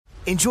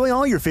Enjoy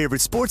all your favorite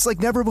sports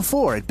like never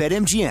before at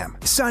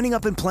BetMGM. Signing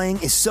up and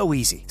playing is so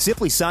easy.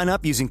 Simply sign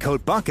up using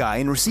code Buckeye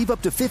and receive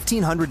up to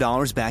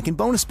 $1,500 back in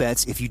bonus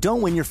bets if you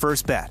don't win your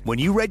first bet. When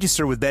you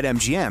register with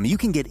BetMGM, you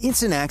can get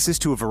instant access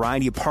to a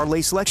variety of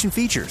parlay selection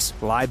features,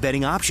 live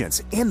betting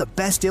options, and the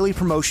best daily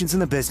promotions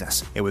in the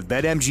business. And with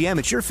BetMGM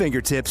at your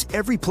fingertips,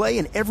 every play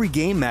and every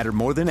game matter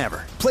more than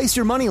ever. Place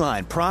your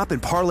moneyline, prop,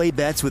 and parlay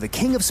bets with the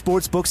king of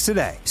sportsbooks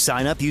today.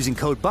 Sign up using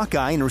code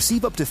Buckeye and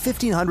receive up to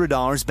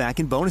 $1,500 back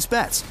in bonus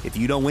bets if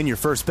you don't win your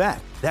first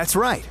bet. That's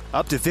right,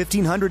 up to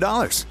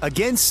 $1,500.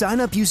 Again, sign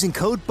up using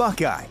code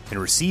Buckeye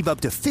and receive up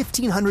to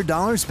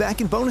 $1,500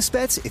 back in bonus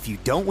bets if you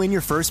don't win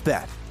your first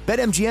bet.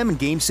 BetMGM and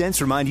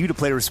GameSense remind you to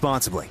play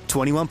responsibly.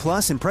 21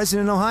 plus and present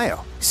in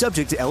Ohio.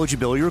 Subject to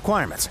eligibility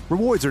requirements.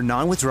 Rewards are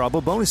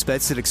non-withdrawable bonus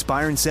bets that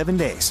expire in 7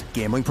 days.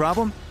 Gambling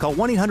problem? Call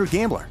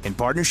 1-800-GAMBLER in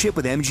partnership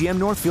with MGM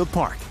Northfield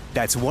Park.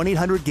 That's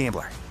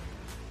 1-800-GAMBLER.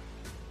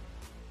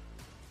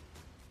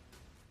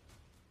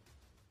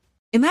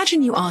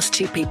 Imagine you ask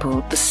two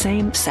people the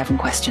same 7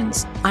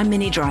 questions. I'm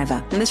Minnie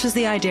Driver, and this was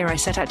the idea I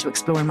set out to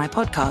explore in my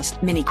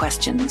podcast, Minnie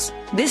Questions.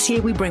 This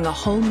year, we bring a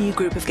whole new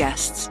group of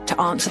guests to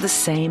answer the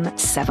same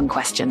 7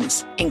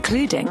 questions,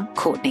 including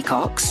Courtney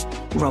Cox,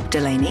 Rob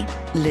Delaney,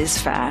 Liz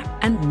Phair,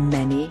 and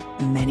many,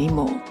 many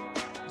more.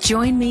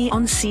 Join me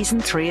on Season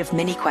 3 of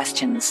Minnie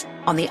Questions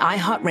on the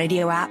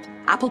iHeartRadio app,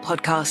 Apple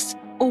Podcasts,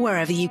 or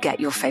wherever you get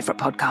your favorite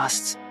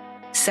podcasts.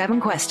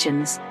 7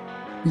 questions,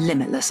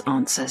 limitless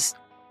answers.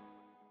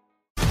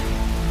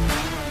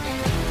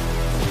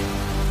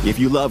 If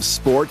you love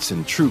sports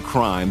and true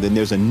crime, then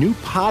there's a new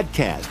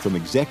podcast from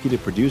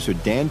executive producer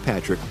Dan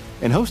Patrick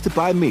and hosted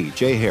by me,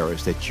 Jay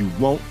Harris, that you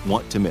won't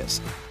want to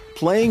miss.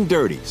 Playing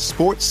Dirty: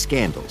 Sports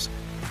Scandals.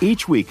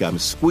 Each week, I'm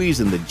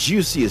squeezing the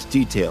juiciest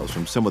details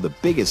from some of the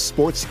biggest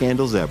sports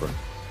scandals ever.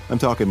 I'm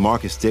talking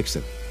Marcus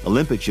Dixon,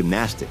 Olympic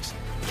gymnastics,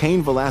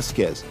 Cain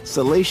Velasquez,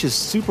 salacious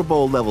Super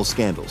Bowl-level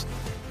scandals.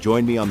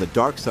 Join me on the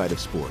dark side of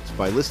sports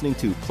by listening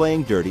to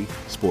Playing Dirty: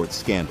 Sports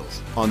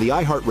Scandals on the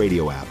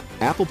iHeartRadio app,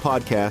 Apple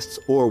Podcasts,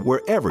 or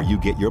wherever you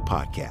get your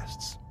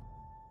podcasts.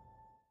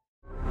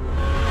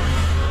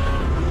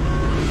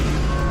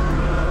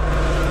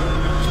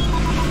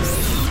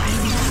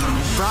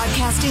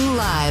 Broadcasting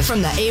live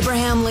from the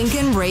Abraham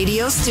Lincoln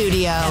Radio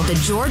Studio at the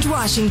George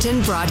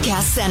Washington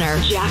Broadcast Center.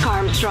 Jack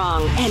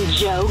Armstrong and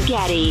Joe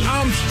Getty.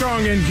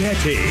 Armstrong and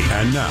Getty.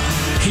 And now,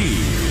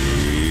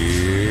 here's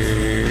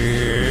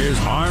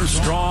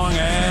Armstrong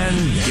and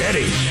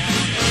Getty.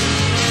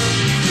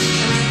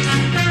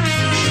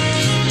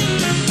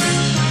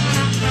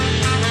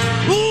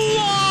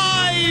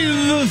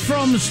 Live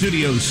from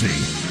Studio C.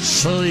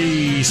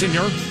 Si,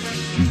 senor.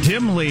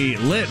 Dimly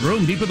lit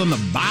room deeper than the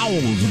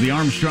bowels of the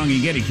Armstrong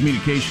and Getty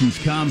Communications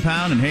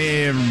compound. And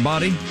hey,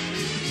 everybody,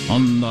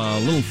 on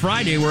Little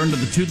Friday, we're under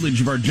the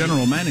tutelage of our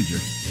general manager,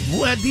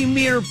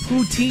 Vladimir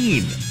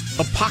Putin,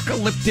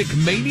 apocalyptic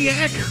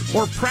maniac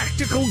or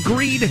practical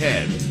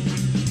greedhead?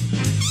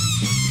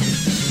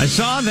 I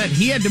saw that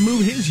he had to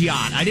move his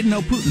yacht. I didn't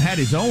know Putin had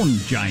his own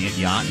giant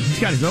yacht. He's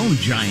got his own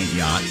giant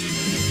yacht.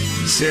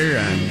 Sir,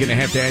 I'm going to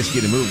have to ask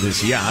you to move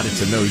this yacht.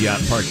 It's a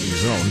no-yacht parking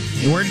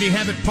zone. Where did he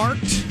have it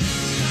parked?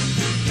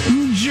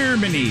 In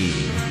Germany.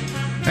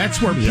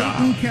 That's where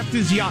Putin kept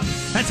his yacht.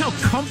 That's how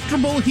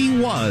comfortable he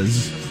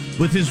was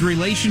with his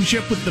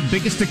relationship with the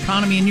biggest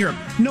economy in Europe.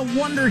 No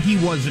wonder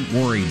he wasn't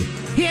worried.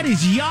 He had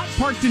his yacht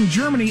parked in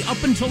Germany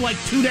up until like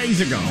 2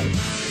 days ago.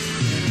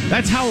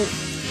 That's how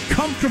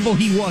comfortable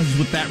he was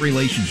with that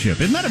relationship.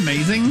 Isn't that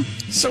amazing?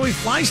 So he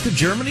flies to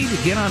Germany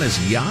to get on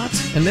his yacht,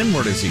 and then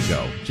where does he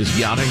go? Just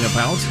yachting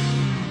about?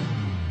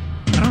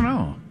 I don't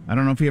know. I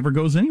don't know if he ever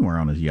goes anywhere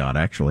on his yacht,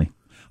 actually.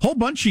 Whole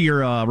bunch of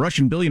your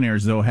Russian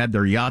billionaires, though, had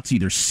their yachts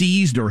either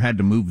seized or had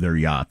to move their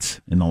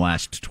yachts in the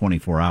last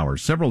 24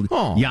 hours. Several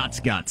yachts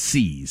got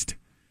seized.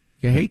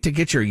 You hate to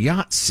get your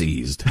yacht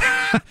seized.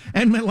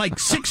 And like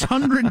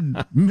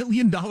 $600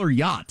 million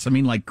yachts. I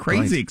mean, like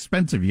crazy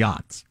expensive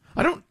yachts.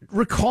 I don't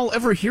recall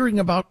ever hearing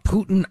about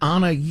Putin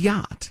on a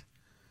yacht.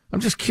 I'm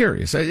just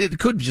curious. It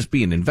could just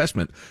be an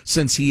investment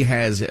since he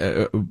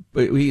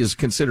is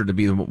considered to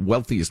be the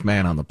wealthiest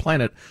man on the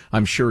planet.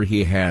 I'm sure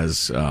he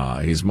has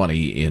his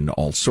money in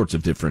all sorts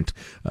of different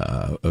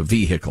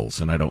vehicles.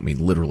 And I don't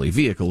mean literally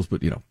vehicles,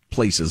 but,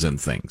 places and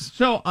things.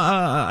 So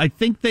I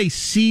think they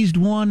seized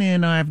one,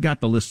 and I've got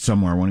the list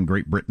somewhere, one in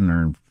Great Britain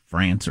or in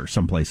France or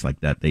someplace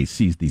like that. They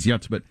seized these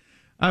yachts. But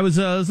I was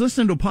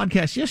listening to a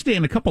podcast yesterday,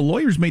 and a couple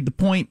lawyers made the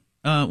point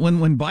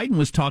when Biden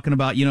was talking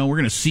about, we're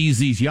going to seize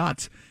these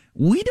yachts.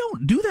 We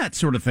don't do that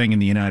sort of thing in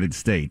the United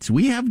States.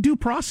 We have due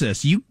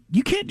process. You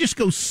can't just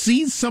go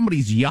seize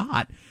somebody's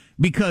yacht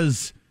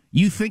because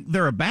you think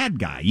they're a bad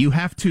guy. You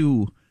have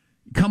to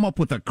come up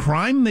with a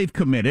crime they've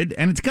committed,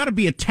 and it's got to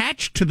be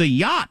attached to the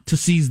yacht to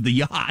seize the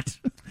yacht.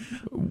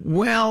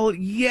 Well,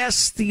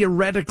 yes,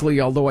 theoretically,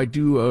 although I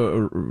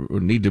do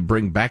need to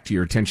bring back to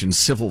your attention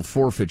civil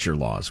forfeiture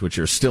laws, which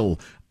are still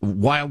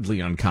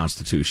wildly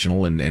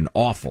unconstitutional and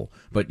awful.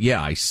 But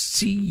yeah, I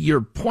see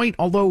your point,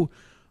 although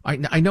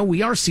I know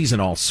we are seizing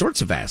all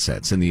sorts of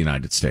assets in the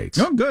United States.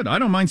 Oh, good. I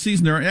don't mind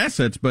seizing their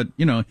assets, but,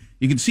 you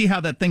can see how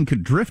that thing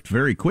could drift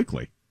very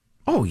quickly.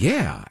 Oh,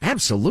 yeah,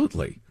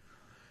 absolutely.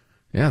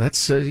 Yeah,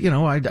 that's, I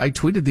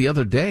tweeted the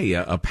other day,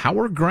 a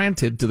power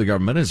granted to the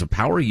government is a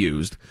power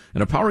used,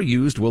 and a power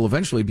used will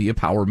eventually be a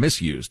power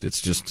misused.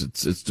 It's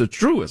a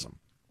truism.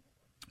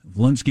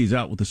 Zelensky's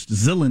out with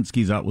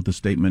a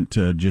statement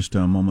just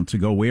moments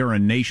ago. We are a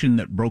nation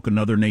that broke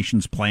another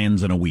nation's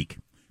plans in a week.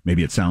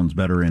 Maybe it sounds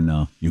better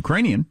in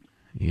Ukrainian.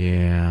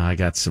 Yeah, I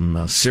got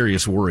some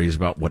serious worries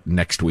about what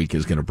next week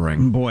is going to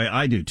bring. Boy,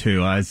 I do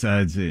too.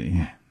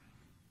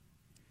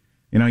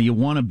 You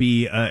want to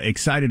be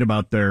excited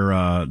about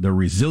their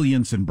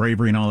resilience and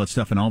bravery and all that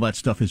stuff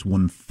is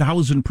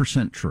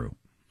 1,000% true.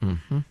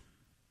 Mm-hmm.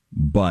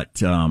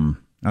 But I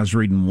was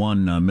reading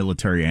one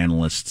military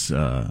analyst's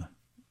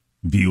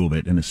view of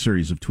it in a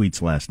series of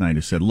tweets last night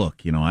who said,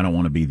 look, I don't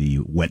want to be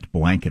the wet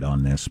blanket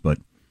on this, but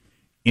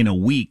in a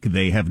week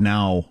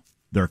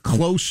they're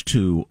close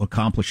to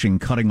accomplishing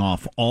cutting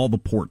off all the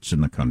ports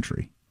in the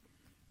country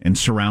and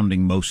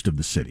surrounding most of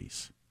the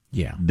cities.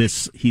 Yeah.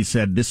 He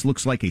said, this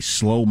looks like a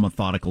slow,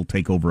 methodical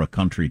takeover of a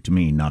country to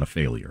me, not a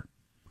failure.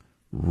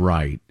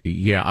 Right.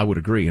 Yeah, I would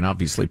agree. And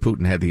obviously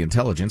Putin had the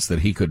intelligence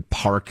that he could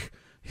park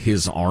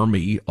his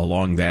army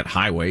along that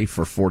highway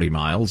for 40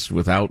 miles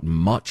without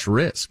much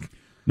risk.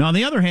 Now, on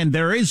the other hand,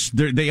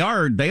 they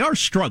are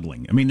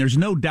struggling. I mean, there's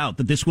no doubt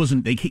that this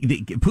wasn't.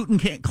 Putin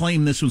can't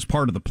claim this was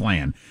part of the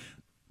plan.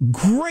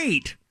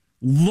 Great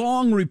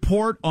long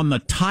report on the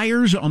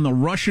tires on the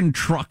Russian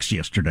trucks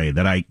yesterday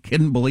that I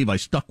couldn't believe I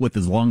stuck with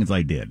as long as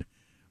I did.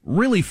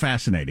 Really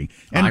fascinating.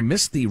 And I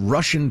missed the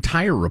Russian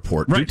tire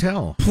report. Right, do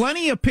tell.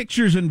 Plenty of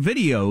pictures and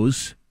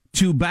videos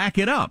to back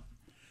it up.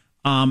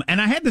 And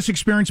I had this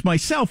experience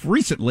myself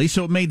recently,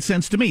 so it made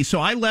sense to me. So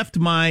I left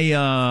my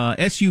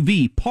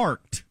SUV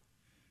parked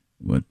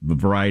with the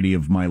variety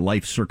of my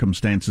life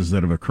circumstances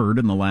that have occurred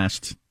in the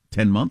last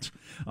 10 months.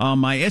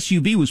 My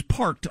SUV was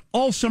parked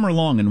all summer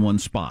long in one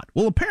spot.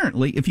 Well,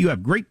 apparently, if you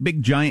have great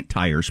big giant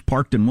tires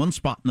parked in one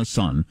spot in the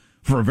sun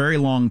for a very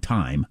long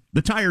time,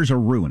 the tires are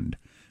ruined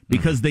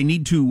because they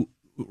need to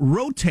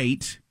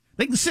rotate.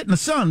 They can sit in the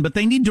sun, but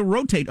they need to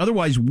rotate.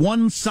 Otherwise,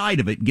 one side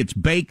of it gets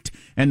baked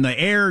and the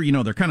air,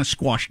 they're kind of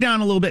squashed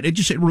down a little bit.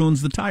 It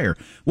ruins the tire.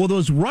 Well,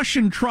 those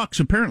Russian trucks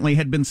apparently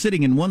had been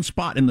sitting in one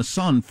spot in the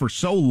sun for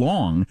so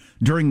long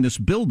during this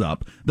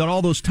buildup that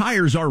all those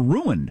tires are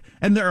ruined.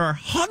 And there are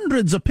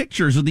hundreds of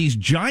pictures of these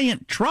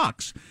giant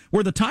trucks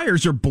where the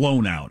tires are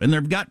blown out. And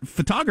they've got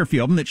photography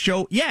of them that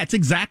show, it's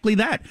exactly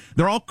that.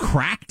 They're all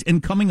cracked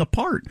and coming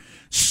apart.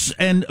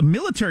 And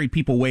military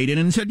people weighed in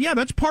and said,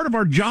 that's part of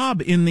our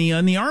job in the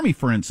Army,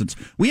 for instance.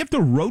 We have to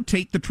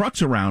rotate the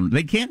trucks around.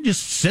 They can't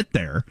just sit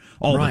there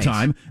all the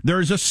time.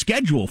 There's a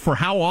schedule for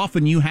how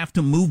often you have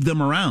to move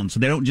them around so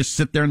they don't just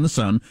sit there in the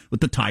sun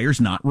with the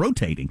tires not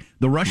rotating.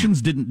 The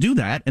Russians didn't do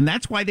that, and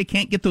that's why they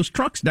can't get those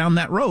trucks down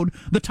that road.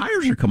 The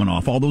tires are coming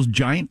off, all those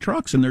giant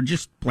trucks, and they're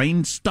just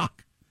plain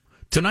stuck.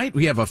 Tonight,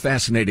 we have a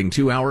fascinating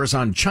 2 hours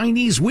on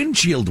Chinese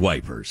windshield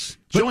wipers.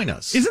 Join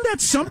us. Isn't that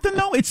something,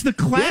 though? It's the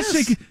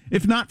classic,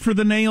 if not for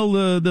the nail,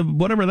 the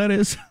whatever that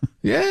is.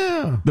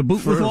 Yeah. The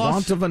boot was lost. For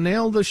want of a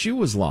nail, the shoe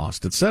was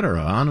lost, etc.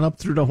 On and up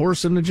through the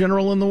horse and the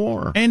general in the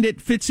war. And it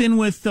fits in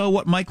with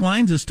what Mike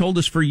Lyons has told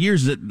us for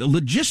years, that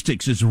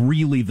logistics is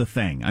really the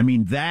thing. I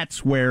mean,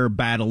 that's where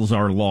battles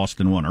are lost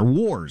and won, or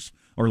wars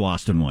are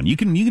lost and won. You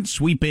can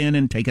sweep in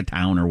and take a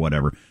town or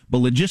whatever, but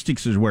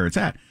logistics is where it's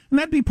at. And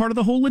that'd be part of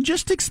the whole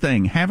logistics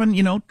thing,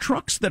 having,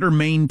 trucks that are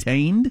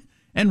maintained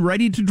and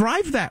ready to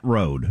drive that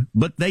road.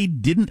 But they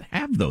didn't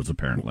have those,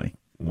 apparently.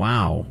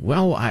 Wow.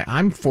 Well,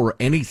 I'm for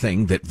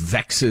anything that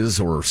vexes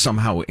or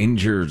somehow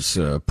injures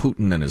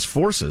Putin and his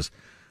forces.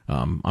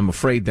 I'm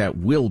afraid that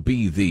will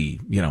be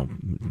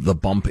the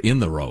bump in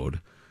the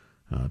road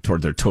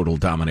toward their total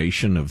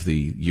domination of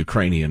the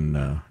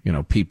Ukrainian,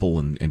 people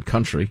and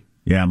country.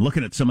 Yeah, I'm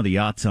looking at some of the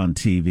yachts on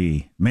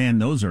TV. Man,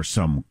 those are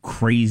some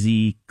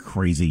crazy,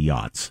 crazy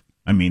yachts.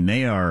 I mean,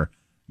 they are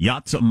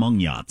yachts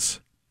among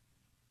yachts.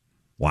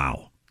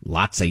 Wow.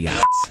 Lots of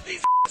yachts.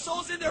 These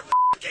assholes in their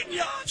fucking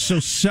yachts. So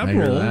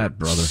several... I hear that,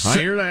 brother. I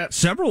hear that.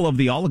 Several of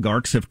the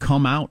oligarchs have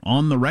come out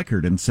on the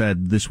record and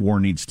said this war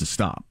needs to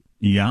stop.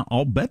 Yeah,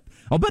 I'll bet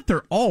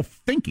they're all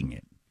thinking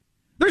it.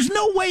 There's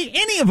no way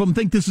any of them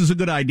think this is a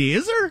good idea,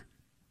 is there?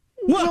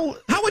 Well,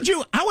 how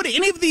would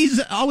any of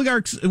these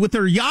oligarchs with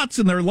their yachts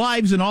and their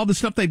lives and all the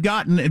stuff they've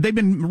got, and they've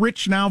been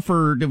rich now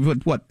for,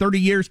 30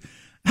 years,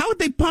 how would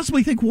they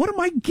possibly think, what am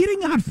I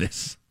getting out of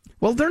this?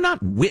 Well, they're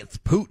not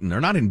with Putin. They're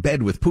not in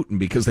bed with Putin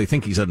because they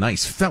think he's a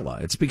nice fella.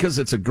 It's because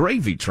it's a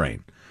gravy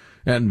train.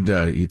 And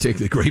you take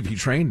the gravy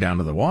train down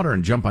to the water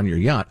and jump on your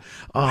yacht.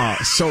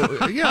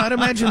 I'd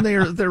imagine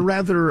they're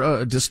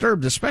rather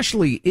disturbed,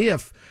 especially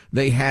if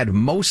they had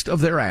most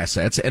of their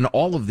assets, and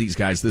all of these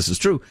guys, this is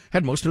true,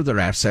 had most of their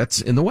assets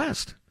in the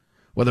West,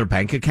 whether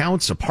bank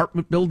accounts,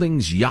 apartment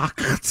buildings,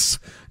 yachts,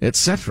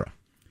 etc.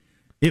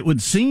 It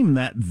would seem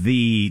that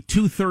the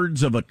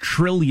 2/3 of $1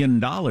 trillion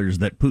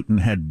that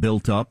Putin had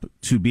built up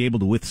to be able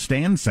to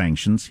withstand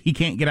sanctions, he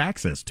can't get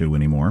access to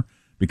anymore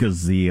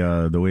because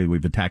the way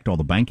we've attacked all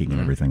the banking and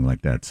everything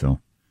like that.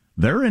 So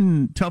they're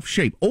in tough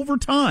shape over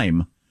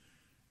time.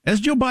 As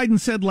Joe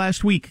Biden said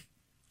last week,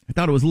 I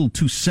thought it was a little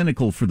too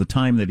cynical for the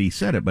time that he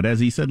said it, but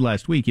as he said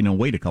last week,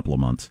 wait a couple of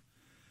months.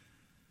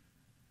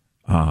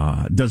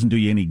 Doesn't do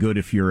you any good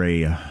if you're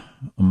a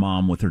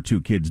mom with her 2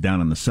 kids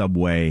down on the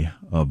subway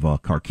of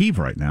Kharkiv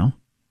right now.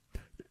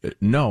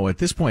 No, at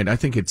this point, I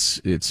think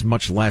it's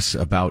much less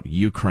about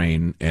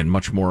Ukraine and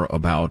much more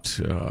about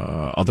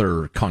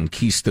other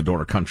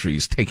conquistador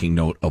countries taking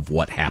note of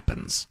what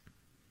happens.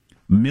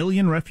 1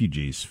 million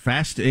refugees,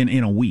 fast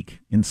in a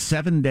week. In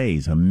 7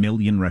 days, 1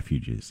 million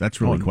refugees.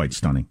 That's really quite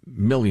stunning.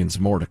 Millions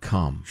more to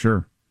come.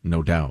 Sure.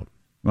 No doubt.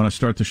 Want to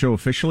start the show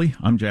officially?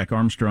 I'm Jack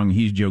Armstrong.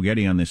 He's Joe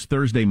Getty on this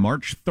Thursday,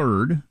 March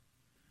 3rd,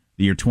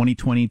 the year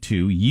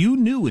 2022. Knew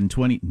you in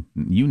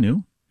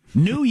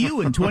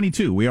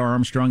 22. We are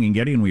Armstrong and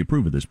Getty, and we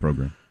approve of this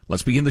program.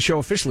 Let's begin the show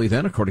officially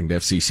then, according to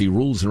FCC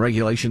rules and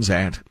regulations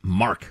at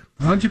Mark.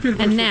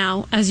 And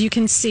now, as you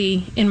can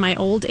see, in my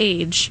old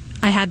age,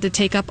 I had to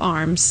take up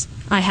arms.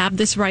 I have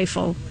this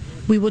rifle.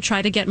 We will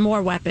try to get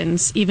more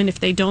weapons, even if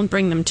they don't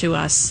bring them to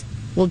us.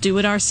 We'll do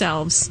it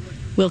ourselves.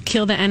 We'll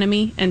kill the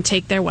enemy and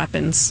take their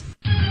weapons.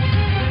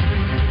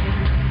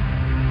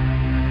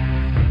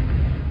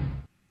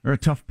 They're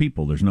tough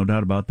people. There's no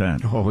doubt about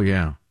that. Oh,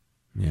 yeah.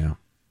 Yeah.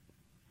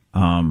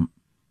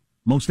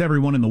 Most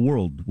everyone in the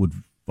world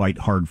would fight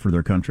hard for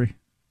their country.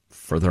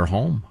 For their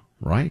home,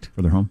 right?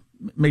 For their home.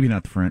 Maybe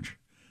not the French.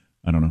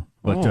 I don't know.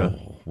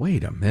 But,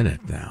 wait a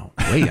minute now.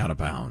 Way out of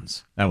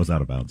bounds. That was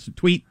out of bounds.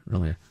 Tweet.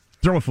 Really?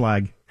 Throw a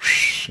flag.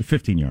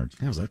 15 yards.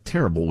 That was a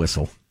terrible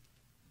whistle.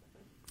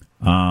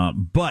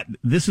 But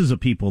this is a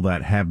people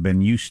that have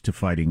been used to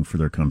fighting for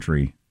their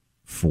country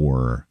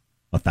for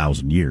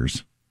 1,000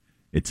 years.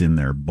 It's in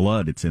their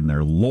blood. It's in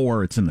their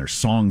lore. It's in their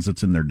songs.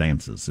 It's in their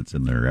dances. It's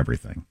in their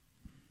everything.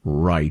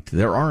 Right.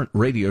 There aren't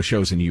radio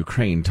shows in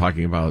Ukraine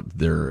talking about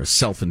their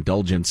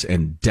self-indulgence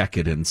and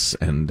decadence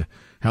and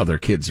how their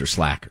kids are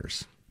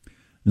slackers. I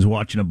was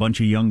watching a bunch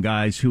of young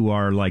guys who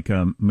are like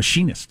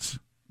machinists.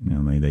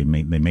 They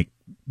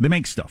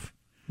make stuff.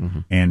 Mm-hmm.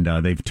 And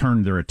they've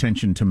turned their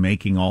attention to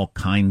making all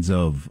kinds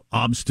of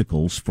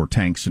obstacles for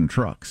tanks and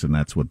trucks, and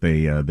that's what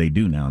they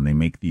do now. And they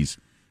make these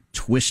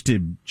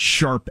twisted,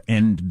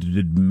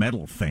 sharp-ended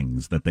metal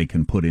things that they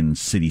can put in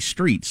city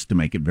streets to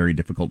make it very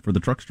difficult for the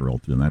trucks to roll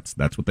through. And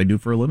that's what they do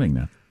for a living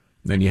now.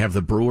 Then you have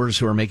the brewers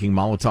who are making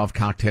Molotov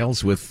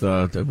cocktails with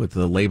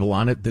the label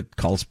on it that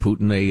calls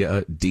Putin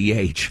a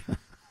DH.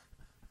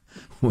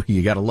 Well,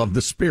 you got to love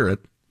the spirit.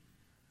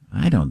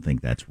 I don't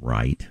think that's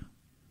right.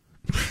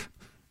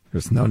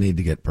 There's no need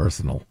to get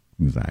personal.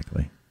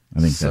 Exactly. I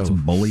think that's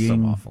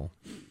bullying. So awful.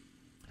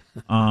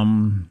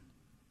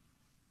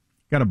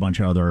 Got a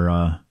bunch of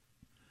other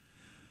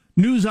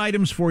news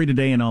items for you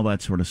today and all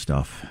that sort of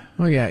stuff.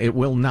 Oh, yeah, it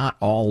will not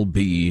all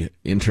be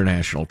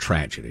international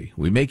tragedy.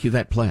 We make you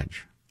that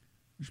pledge.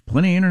 There's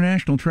plenty of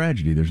international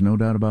tragedy. There's no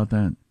doubt about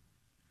that.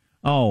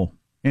 Oh,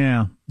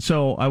 yeah.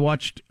 So I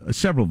watched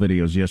several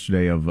videos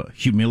yesterday of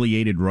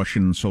humiliated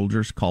Russian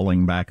soldiers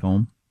calling back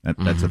home.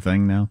 That's a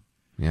thing now.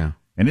 Yeah.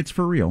 And it's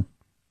for real.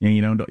 And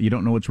you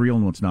don't know what's real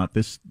and what's not.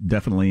 This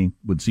definitely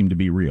would seem to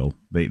be real.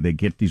 They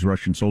get these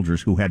Russian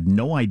soldiers who had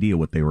no idea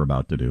what they were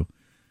about to do.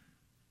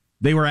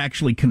 They were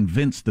actually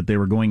convinced that they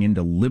were going in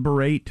to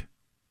liberate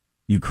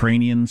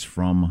Ukrainians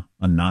from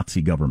a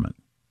Nazi government.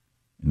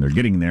 And they're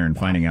getting there and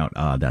finding out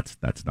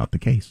that's not the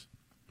case.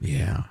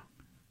 Yeah.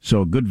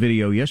 So a good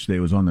video yesterday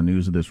was on the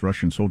news of this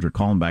Russian soldier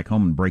calling back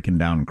home and breaking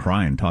down and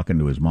crying, talking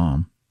to his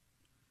mom.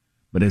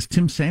 But as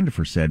Tim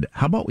Sandifer said,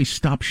 how about we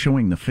stop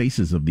showing the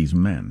faces of these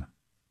men?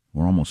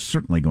 We're almost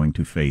certainly going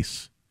to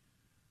face,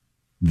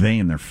 they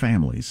and their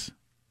families,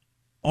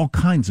 all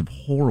kinds of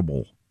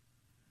horrible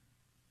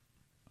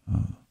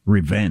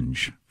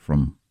revenge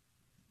from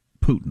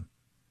Putin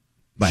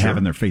by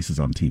having their faces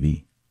on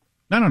TV.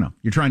 I don't know.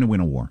 You're trying to win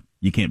a war.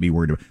 You can't be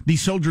worried about it.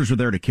 These soldiers are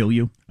there to kill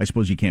you. I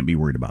suppose you can't be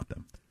worried about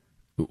them.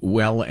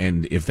 Well,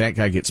 and if that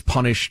guy gets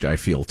punished, I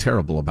feel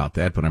terrible about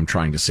that, but I'm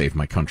trying to save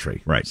my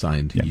country. Right.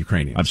 Signed,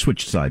 Ukrainians. I've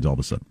switched sides all of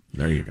a sudden.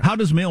 There you go. How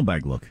does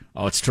mailbag look?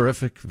 Oh, it's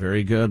terrific.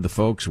 Very good. The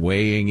folks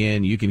weighing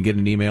in. You can get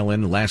an email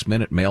in last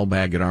minute,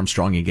 mailbag at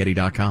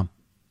armstrongandgetty.com.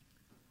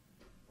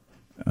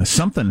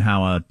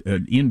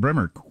 Ian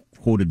Bremmer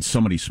quoted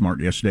somebody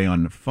smart yesterday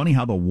on funny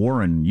how the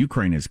war in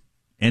Ukraine has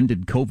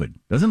ended COVID.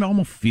 Doesn't it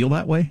almost feel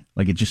that way?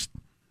 Like it just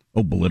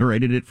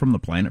obliterated it from the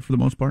planet for the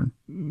most part?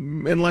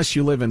 Unless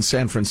you live in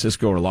San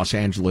Francisco or Los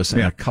Angeles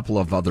and a couple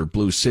of other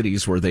blue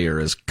cities where they are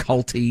as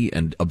culty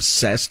and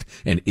obsessed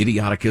and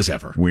idiotic as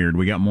ever. Weird.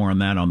 We got more on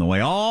that on the way.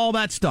 All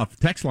that stuff.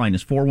 Text line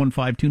is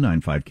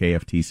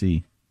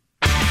 415-295-KFTC.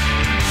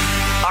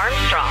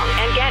 Armstrong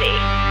and Getty.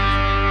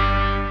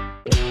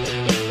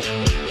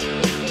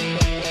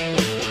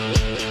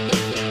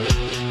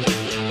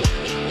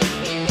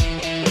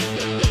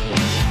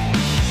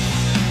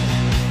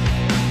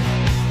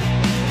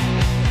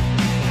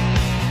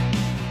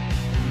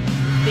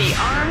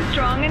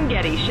 and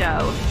Getty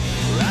Show.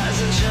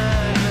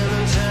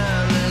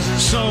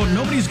 So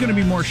nobody's going to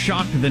be more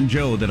shocked than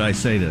Joe that I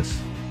say this.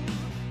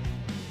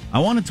 I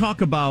want to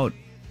talk about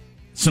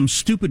some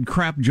stupid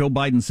crap Joe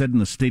Biden said in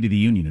the State of the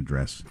Union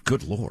address.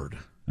 Good Lord.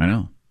 I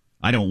know.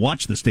 I don't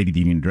watch the State of the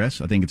Union address.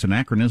 I think it's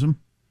anachronism.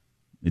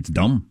 It's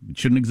dumb. It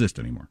shouldn't exist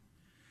anymore.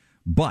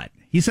 But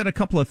he said a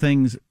couple of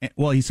things.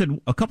 Well, he said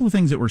a couple of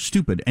things that were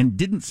stupid and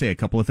didn't say a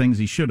couple of things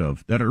he should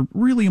have that are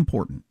really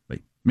important.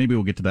 Maybe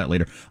we'll get to that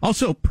later.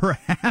 Also,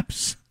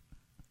 perhaps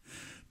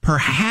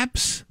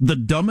the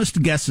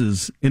dumbest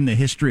guesses in the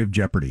history of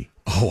Jeopardy.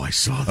 Oh, I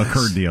saw this.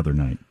 Occurred the other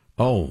night.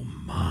 Oh,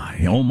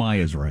 my. Oh, my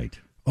is right.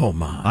 Oh,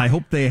 my. I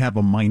hope they have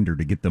a minder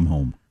to get them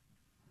home.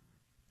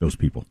 Those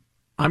people.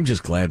 I'm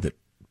just glad that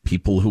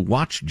people who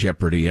watch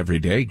Jeopardy every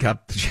day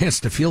got the chance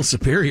to feel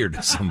superior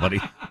to somebody.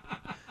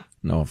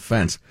 No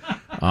offense.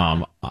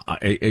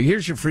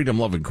 Here's your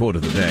freedom-loving quote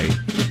of the day.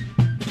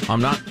 I'm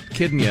not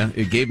kidding you.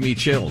 It gave me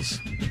chills.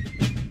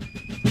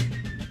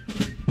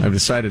 I've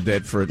decided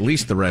that for at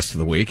least the rest of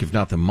the week, if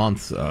not the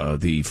month,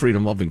 the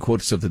freedom-loving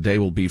quotes of the day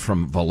will be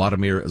from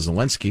Volodymyr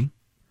Zelensky.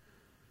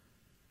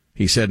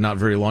 He said not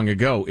very long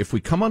ago, if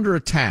we come under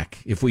attack,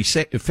 if we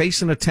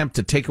face an attempt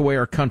to take away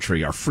our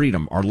country, our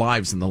freedom, our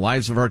lives, and the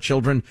lives of our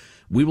children,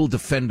 we will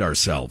defend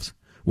ourselves.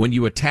 When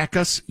you attack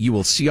us, you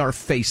will see our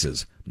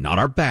faces. Not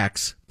our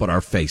backs, but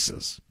our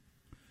faces.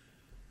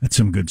 That's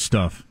some good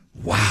stuff.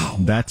 Wow.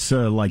 That's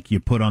like you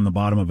put on the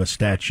bottom of a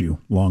statue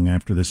long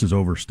after this is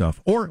over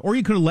stuff. Or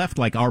you could have left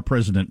like our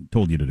president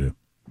told you to do.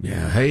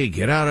 Yeah, hey,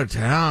 get out of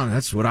town.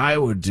 That's what I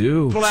would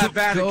do. Go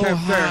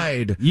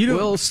hide.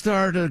 We'll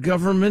start a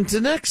government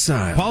in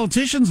exile.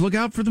 Politicians look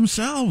out for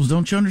themselves,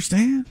 don't you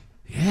understand?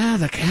 Yeah,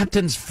 the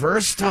captain's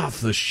first off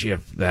the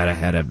ship. That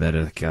had a bit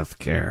of health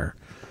care.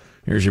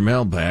 Here's your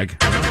mailbag.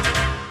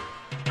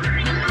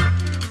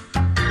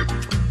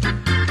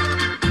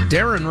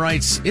 Darren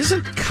writes,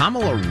 isn't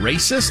Kamala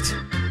racist?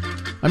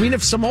 I mean,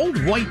 if some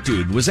old white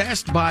dude was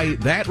asked by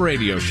that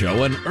radio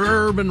show, an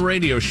urban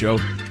radio show,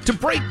 to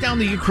break down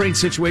the Ukraine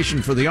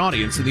situation for the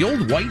audience, and the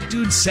old white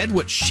dude said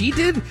what she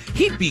did,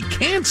 he'd be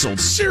canceled,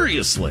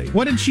 seriously.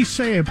 What did she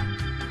say?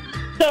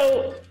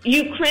 So,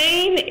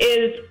 Ukraine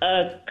is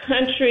a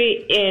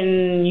country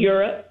in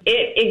Europe.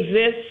 It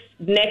exists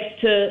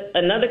next to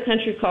another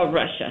country called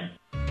Russia.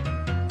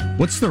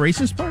 What's the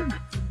racist part?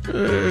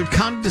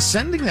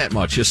 Condescending that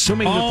much,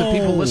 assuming that the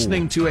people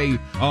listening to a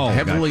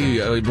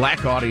heavily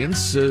black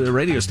audience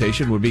radio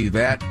station would be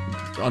that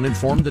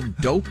uninformed and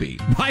dopey.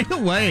 By the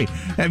way,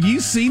 have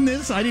you seen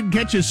this? I didn't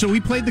catch it. So we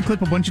played the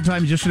clip a bunch of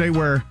times yesterday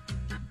where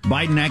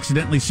Biden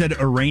accidentally said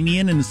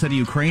Iranian instead of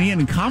Ukrainian,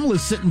 and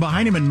Kamala's sitting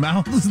behind him and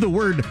mouths the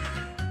word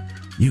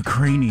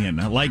Ukrainian.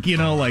 Like.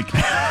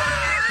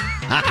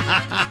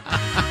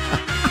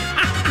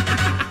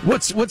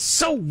 What's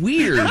so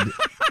weird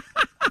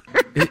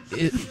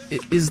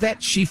is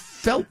that she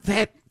felt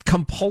that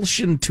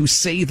compulsion to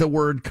say the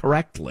word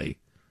correctly.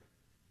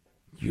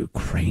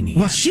 Ukrainian.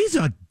 Well, she's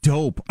a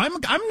dope. I'm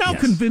now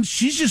convinced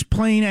she's just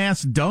plain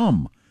ass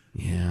dumb.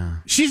 Yeah.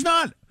 She's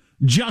not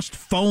just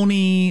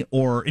phony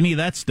or any of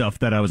that stuff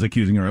that I was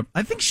accusing her of.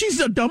 I think she's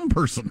a dumb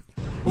person.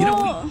 You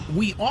know,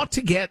 we ought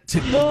to get to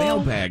the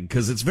mailbag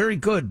because it's very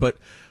good, but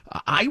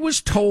I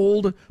was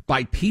told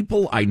by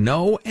people I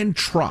know and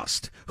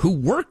trust who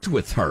worked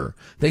with her,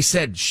 they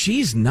said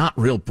she's not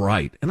real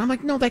bright. And I'm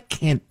like, no, that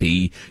can't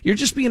be. You're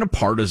just being a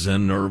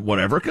partisan or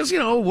whatever. Because, we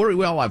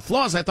all have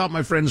flaws. I thought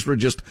my friends were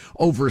just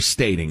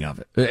overstating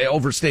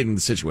the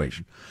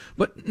situation.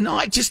 But no,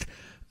 I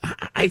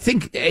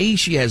think,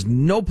 she has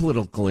no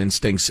political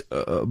instincts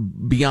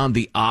beyond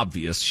the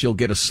obvious. She'll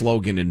get a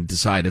slogan and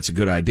decide it's a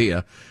good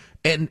idea.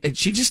 And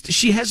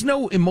she has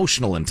no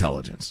emotional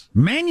intelligence.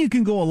 Man, you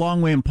can go a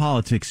long way in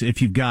politics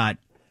if you've got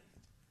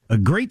a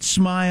great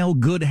smile,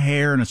 good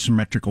hair, and a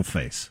symmetrical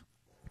face.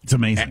 It's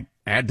amazing.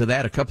 Add to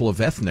that a couple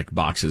of ethnic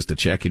boxes to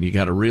check, and you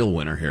got a real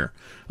winner here.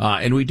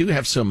 And we do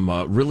have some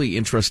really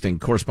interesting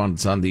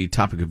correspondence on the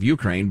topic of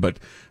Ukraine. But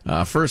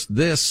first,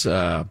 this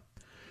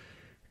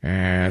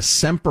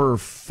Semper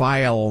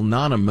File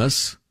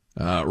Anonymous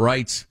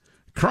writes,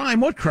 crime?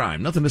 What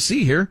crime? Nothing to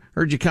see here.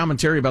 Heard your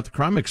commentary about the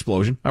crime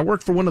explosion. I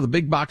work for one of the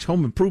big box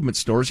home improvement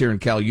stores here in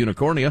Cal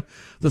Unicornia.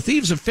 The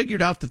thieves have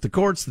figured out that the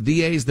courts, the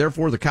DAs,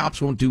 therefore the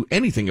cops won't do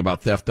anything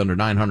about theft under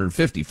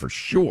 $950 for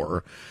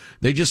sure.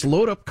 They just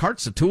load up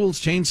carts of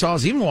tools,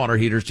 chainsaws, even water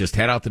heaters, just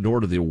head out the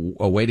door to the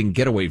awaiting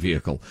getaway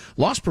vehicle.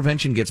 Loss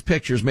prevention gets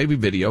pictures, maybe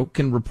video,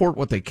 can report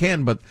what they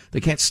can, but they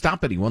can't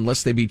stop anyone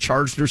unless they be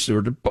charged or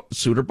sued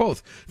or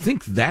both.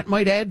 Think that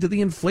might add to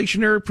the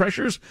inflationary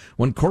pressures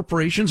when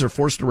corporations are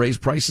forced to raise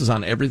prices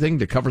on everything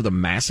to cover the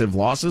massive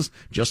losses?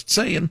 Just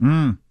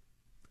saying.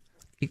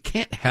 It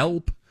can't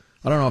help.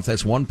 I don't know if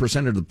that's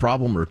 1% of the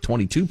problem or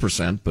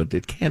 22%, but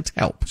it can't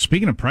help.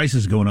 Speaking of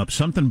prices going up,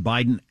 something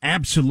Biden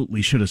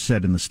absolutely should have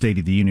said in the State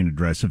of the Union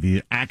address if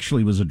he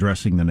actually was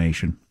addressing the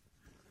nation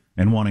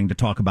and wanting to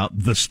talk about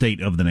the state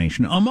of the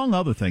nation, among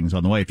other things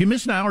on the way. If you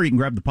missed an hour, you can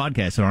grab the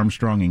podcast at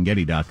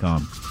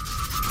ArmstrongandGetty.com.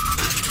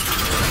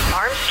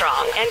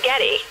 Armstrong and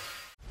Getty.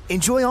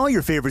 Enjoy all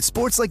your favorite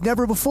sports like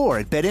never before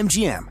at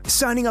BetMGM.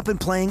 Signing up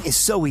and playing is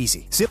so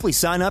easy. Simply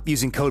sign up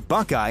using code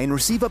Buckeye and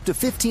receive up to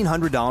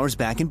 $1,500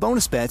 back in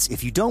bonus bets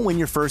if you don't win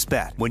your first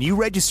bet. When you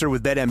register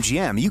with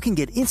BetMGM, you can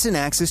get instant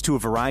access to a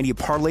variety of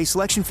parlay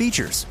selection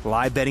features,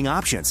 live betting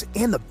options,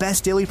 and the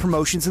best daily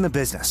promotions in the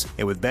business.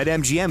 And with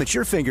BetMGM at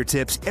your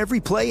fingertips, every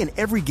play and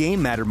every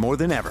game matter more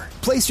than ever.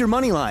 Place your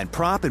moneyline,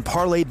 prop, and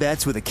parlay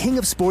bets with the king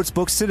of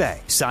sportsbooks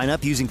today. Sign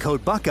up using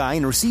code Buckeye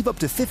and receive up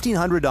to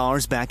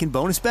 $1,500 back in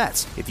bonus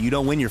bets if you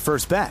don't win your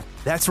first bet.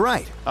 That's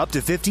right, up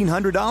to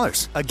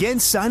 $1,500. Again,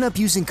 sign up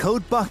using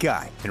code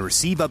Buckeye and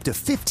receive up to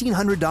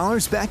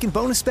 $1,500 back in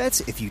bonus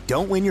bets if you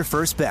don't win your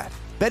first bet.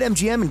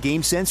 BetMGM and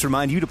GameSense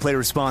remind you to play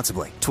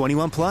responsibly.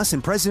 21 plus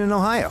and present in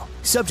Ohio.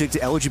 Subject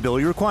to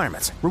eligibility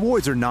requirements.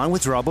 Rewards are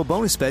non-withdrawable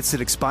bonus bets that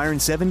expire in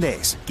 7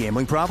 days.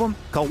 Gambling problem?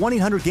 Call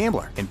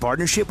 1-800-GAMBLER in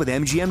partnership with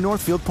MGM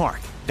Northfield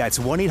Park. That's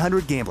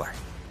 1-800-GAMBLER.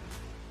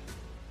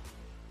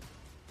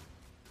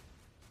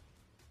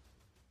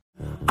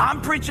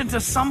 I'm preaching to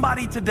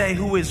somebody today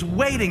who is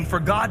waiting for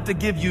God to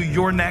give you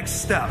your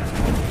next step.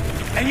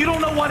 And you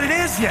don't know what it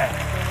is yet.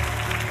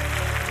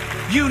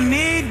 You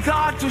need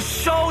God to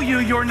show you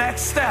your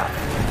next step.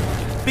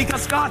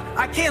 Because God,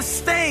 I can't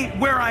stay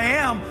where I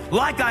am,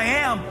 like I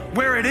am,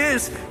 where it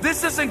is.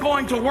 This isn't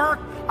going to work.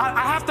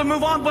 I have to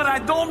move on, but I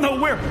don't know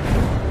where.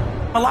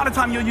 A lot of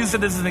time you'll use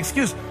it as an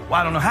excuse. Well,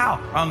 I don't know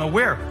how. I don't know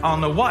where. I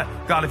don't know what.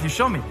 God, if you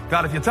show me.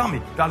 God, if you tell me.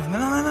 God, if...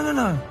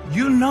 No.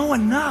 You know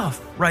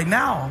enough right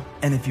now.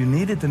 And if you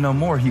needed to know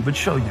more, he would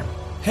show you.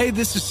 Hey,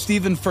 this is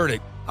Stephen Furtick.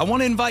 I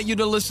want to invite you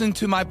to listen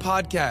to my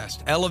podcast,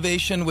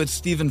 Elevation with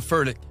Stephen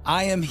Furtick.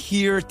 I am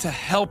here to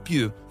help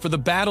you for the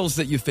battles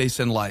that you face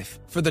in life,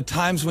 for the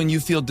times when you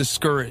feel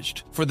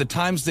discouraged, for the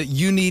times that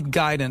you need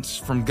guidance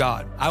from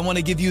God. I want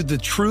to give you the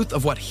truth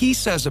of what he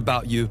says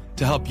about you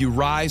to help you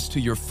rise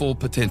to your full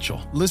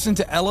potential. Listen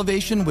to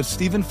Elevation with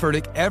Stephen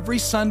Furtick every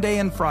Sunday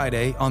and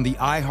Friday on the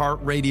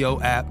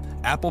iHeartRadio app,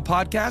 Apple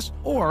Podcasts,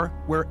 or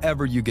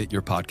wherever you get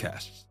your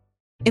podcasts.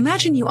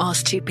 Imagine you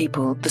ask two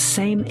people the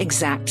same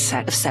exact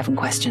set of 7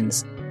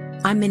 questions.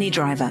 I'm Minnie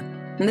Driver,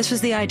 and this was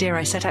the idea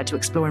I set out to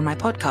explore in my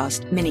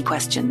podcast, Mini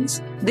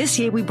Questions. This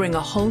year, we bring a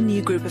whole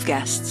new group of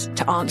guests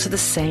to answer the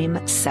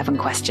same 7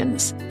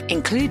 questions,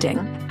 including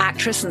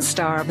actress and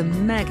star of the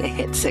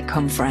mega-hit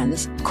sitcom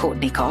Friends,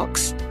 Courtney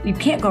Cox. You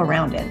can't go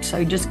around it, so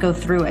you just go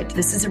through it.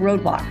 This is a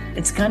roadblock.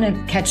 It's going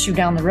to catch you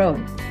down the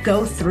road.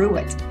 Go through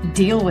it.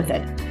 Deal with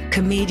it.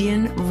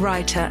 Comedian,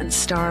 writer, and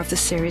star of the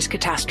series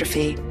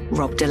Catastrophe,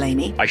 Rob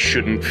Delaney. I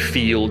shouldn't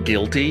feel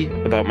guilty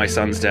about my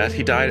son's death.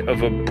 He died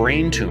of a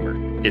brain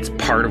tumor. It's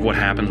part of what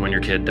happens when your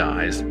kid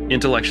dies.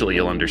 Intellectually,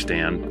 you'll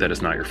understand that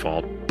it's not your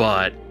fault,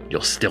 but you'll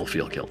still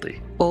feel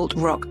guilty.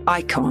 Alt-rock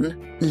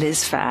icon,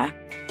 Liz Phair.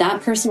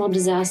 That personal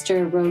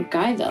disaster wrote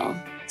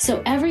Guyville.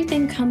 So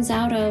everything comes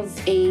out of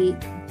a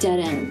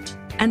dead end.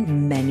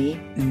 And many,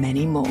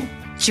 many more.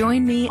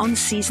 Join me on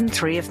Season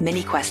 3 of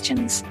Mini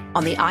Questions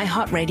on the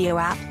iHeartRadio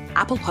app,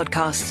 Apple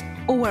Podcasts,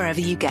 or wherever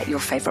you get your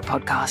favorite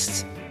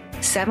podcasts.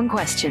 7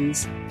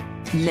 questions,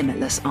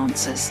 limitless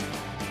answers.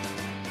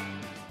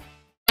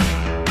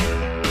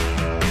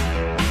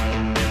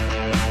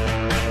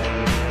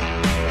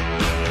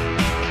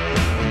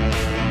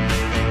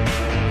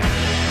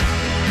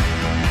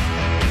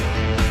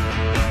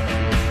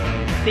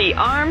 The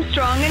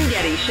Armstrong and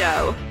Getty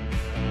Show.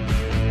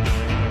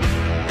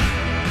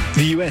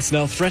 The US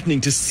now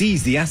threatening to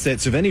seize the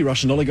assets of any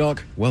Russian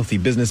oligarch, wealthy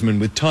businessman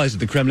with ties to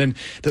the Kremlin,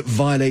 that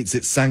violates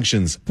its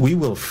sanctions. We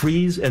will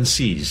freeze and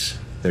seize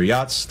their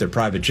yachts, their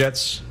private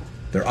jets,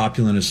 their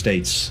opulent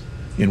estates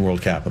in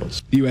world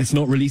capitals. The US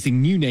not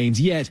releasing new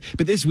names yet,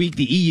 but this week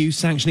the EU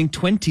sanctioning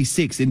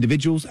 26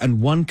 individuals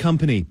and 1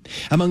 company.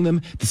 Among them,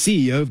 the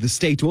CEO of the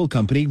state oil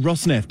company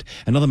Rosneft,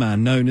 another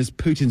man known as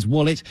Putin's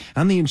wallet,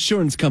 and the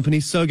insurance company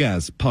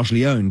Sogaz,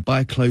 partially owned by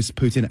a close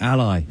Putin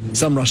ally.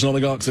 Some Russian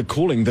oligarchs are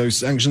calling those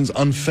sanctions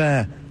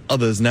unfair.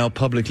 Others now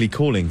publicly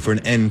calling for an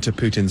end to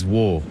Putin's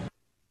war.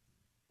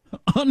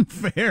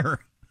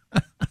 Unfair.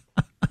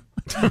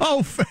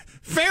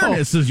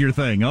 Fairness is your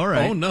thing. All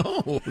right. Oh,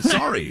 no.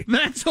 Sorry.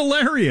 That's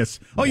hilarious.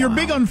 Oh, you're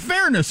big on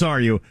fairness, are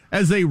you?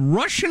 As a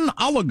Russian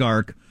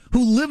oligarch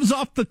who lives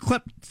off the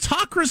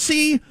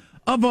kleptocracy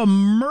of a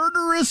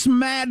murderous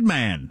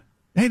madman.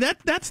 Hey,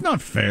 that's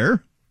not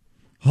fair.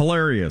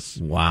 Hilarious.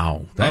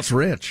 Wow. That's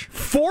rich.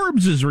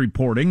 Forbes is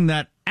reporting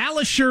that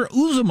Alisher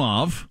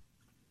Uzumov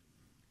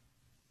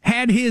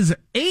had his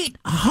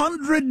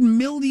 $800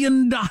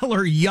 million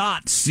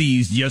yacht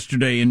seized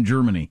yesterday in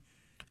Germany.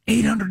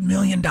 $800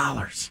 million.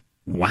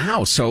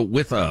 Wow. So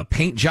with a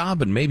paint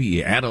job and maybe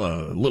you add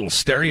a little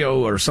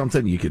stereo or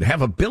something, you could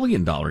have $1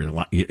 billion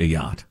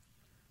yacht.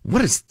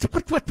 What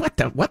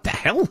the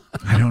hell?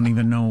 I don't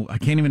even know. I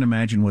can't even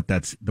imagine what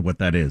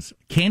that is.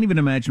 Can't even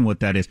imagine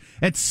what that is.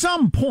 At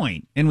some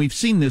point, and we've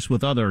seen this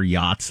with other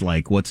yachts,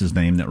 like what's his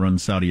name that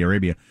runs Saudi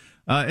Arabia.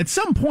 At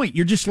some point,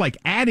 you're just like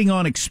adding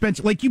on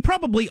expense. Like you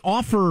probably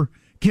offer,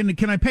 can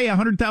I pay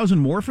 $100,000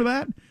 more for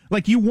that?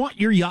 Like you want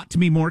your yacht to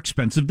be more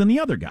expensive than the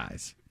other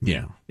guys.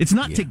 Yeah. It's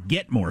not to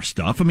get more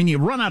stuff. I mean, you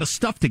run out of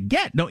stuff to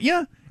get, don't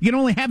you? You can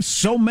only have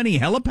so many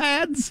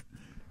helipads.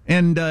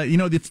 And, the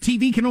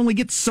TV can only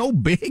get so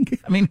big.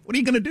 I mean, what are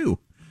you going to do?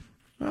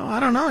 Well, I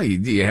don't know.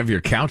 You have your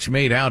couch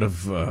made out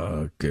of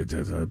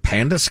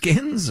panda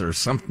skins or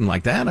something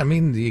like that? I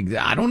mean,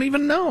 I don't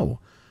even know.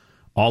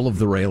 All of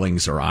the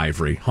railings are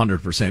ivory,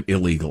 100%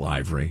 illegal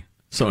ivory.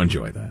 So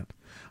enjoy that.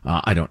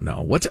 I don't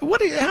know.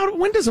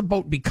 When does a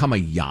boat become a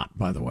yacht,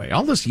 by the way?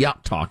 All this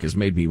yacht talk has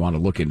made me want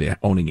to look into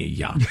owning a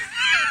yacht.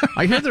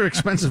 I hear they're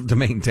expensive to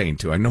maintain,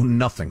 too. I know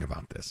nothing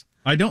about this.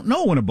 I don't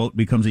know when a boat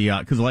becomes a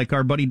yacht, because like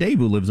our buddy Dave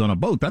who lives on a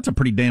boat, that's a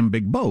pretty damn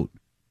big boat.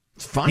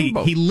 It's a fine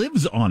boat. He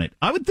lives on it.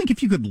 I would think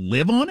if you could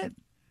live on it,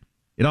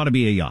 it ought to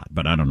be a yacht,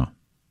 but I don't know.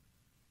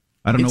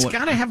 It's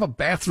got to have a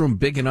bathroom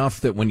big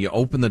enough that when you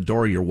open the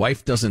door, your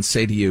wife doesn't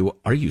say to you,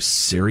 "Are you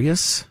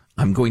serious?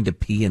 I'm going to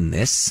pee in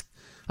this?"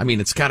 I mean,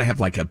 it's got to have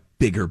like a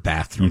bigger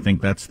bathroom. You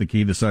think that's the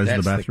key, the size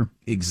of the bathroom?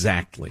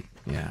 Exactly.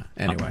 Yeah.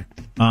 Anyway.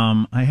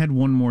 I had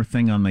one more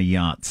thing on the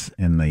yachts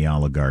and the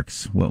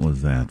oligarchs. What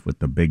was that with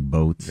the big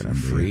boats? Gonna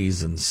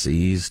freeze and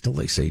seize till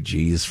they say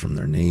G's from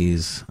their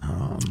knees. I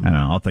don't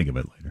know. I'll think of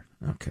it later.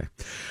 Okay.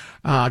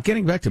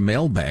 Getting back to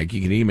mailbag,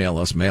 you can email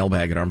us,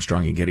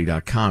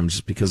 mailbag@armstrongandgetty.com,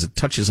 just because it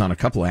touches on a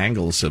couple of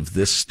angles of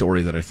this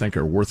story that I think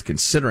are worth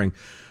considering.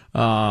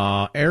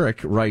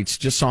 Eric writes,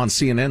 just saw on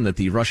CNN that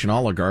the Russian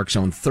oligarchs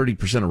own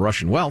 30% of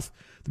Russian wealth.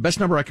 The best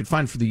number I could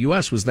find for the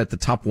U.S. was that the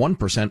top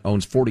 1%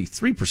 owns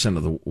 43%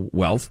 of the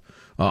wealth.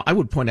 I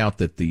would point out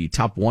that the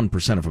top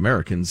 1% of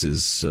Americans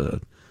is,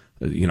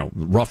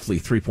 roughly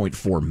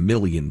 3.4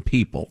 million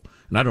people.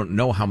 And I don't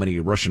know how many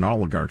Russian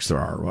oligarchs there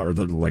are. Are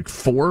there like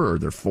 4 or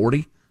there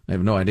 40? I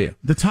have no idea.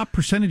 The top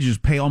percentages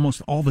pay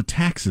almost all the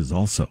taxes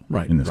also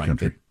in this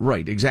country.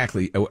 Right,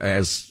 exactly.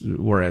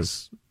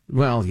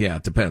 Well, yeah,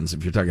 it depends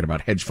if you're talking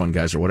about hedge fund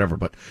guys or whatever.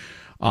 But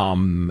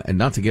and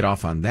not to get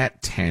off on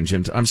that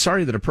tangent, I'm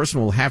sorry that a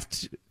person will have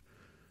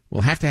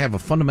to have a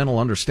fundamental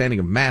understanding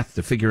of math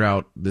to figure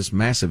out this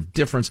massive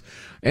difference.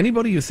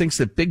 Anybody who thinks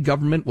that big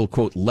government will,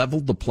 quote, level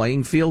the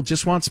playing field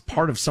just wants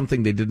part of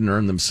something they didn't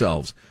earn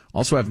themselves.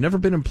 Also, I've never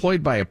been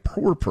employed by a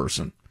poor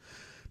person.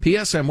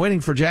 P.S. I'm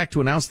waiting for Jack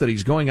to announce that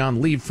he's going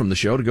on leave from the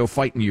show to go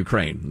fight in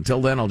Ukraine.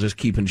 Until then, I'll just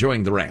keep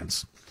enjoying the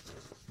rants.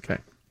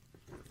 Okay.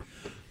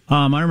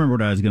 I remember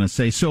what I was going to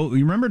say. So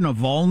you remember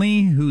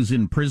Navalny, who's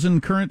in prison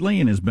currently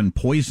and has been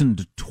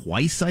poisoned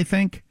twice, I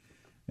think,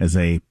 as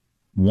a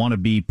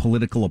wannabe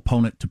political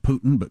opponent to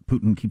Putin, but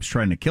Putin keeps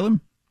trying to kill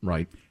him?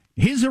 Right.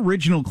 His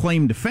original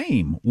claim to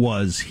fame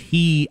was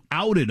he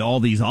outed all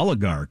these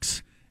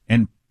oligarchs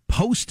and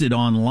posted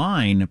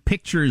online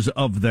pictures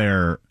of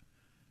their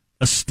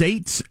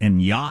estates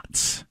and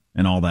yachts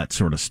and all that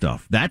sort of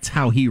stuff. That's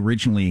how he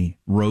originally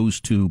rose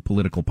to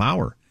political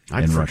power in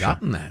Russia. I'd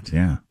forgotten that.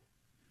 Yeah.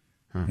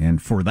 Huh.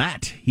 And for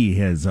that, he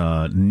has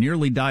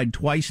nearly died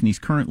twice, and he's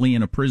currently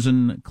in a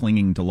prison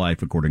clinging to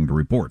life, according to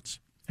reports.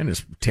 And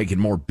has taken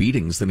more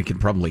beatings than he can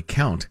probably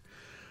count.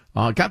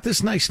 Got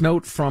this nice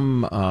note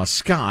from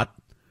Scott,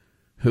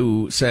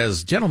 who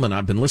says, "Gentlemen,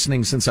 I've been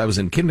listening since I was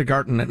in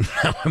kindergarten, and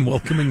now I'm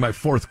welcoming my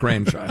 4th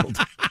grandchild."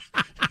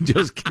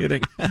 Just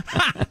kidding.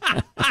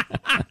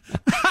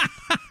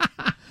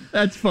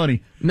 That's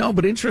funny. No,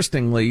 but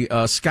interestingly,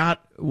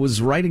 Scott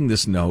was writing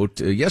this note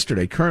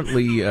yesterday,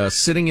 currently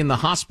sitting in the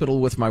hospital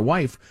with my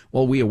wife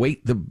while we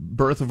await the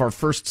birth of our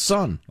first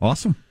son.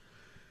 Awesome.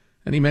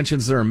 And he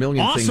mentions there are a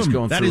million things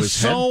going through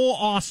his head. That is so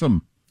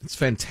awesome. It's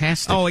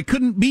fantastic. Oh, it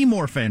couldn't be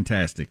more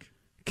fantastic.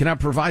 Can I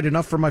provide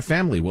enough for my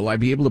family? Will I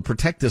be able to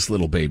protect this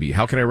little baby?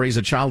 How can I raise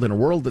a child in a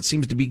world that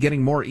seems to be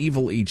getting more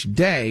evil each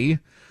day?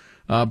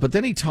 But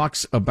then he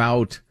talks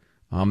about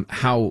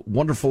how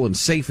wonderful and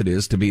safe it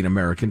is to be an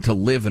American, to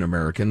live in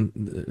America.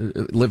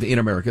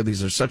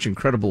 These are such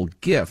incredible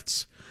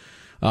gifts.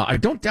 I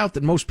don't doubt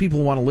that most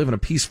people want to live in a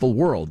peaceful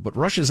world, but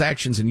Russia's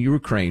actions in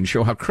Ukraine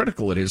show how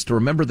critical it is to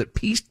remember that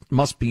peace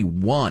must be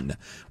won.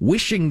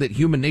 Wishing that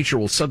human nature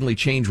will suddenly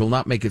change will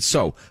not make it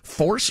so.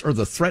 Force or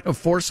the threat of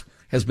force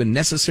has been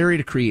necessary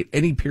to create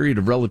any period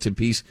of relative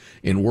peace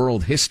in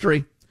world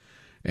history.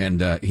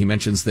 And he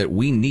mentions that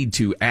we need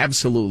to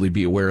absolutely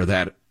be aware of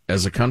that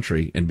as a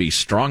country and be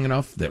strong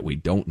enough that we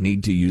don't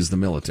need to use the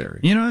military.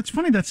 You know, it's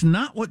funny. That's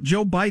not what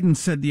Joe Biden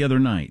said the other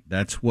night.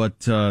 That's one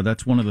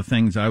of the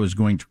things I was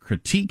going to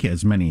critique,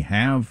 as many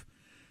have.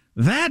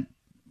 That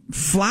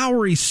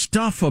flowery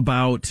stuff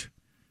about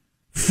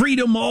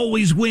freedom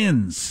always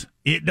wins.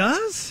 It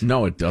does?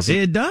 No, it doesn't.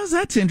 It does?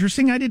 That's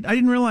interesting. I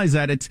didn't realize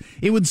that.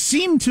 It would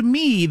seem to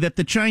me that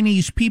the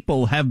Chinese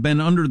people have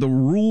been under the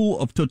rule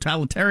of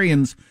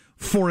totalitarians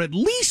for at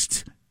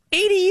least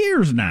 80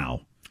 years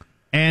now.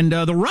 And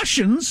the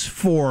Russians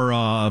for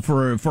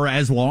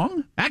as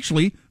long,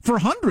 actually for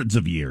hundreds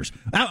of years.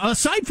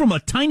 Aside from a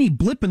tiny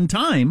blip in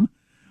time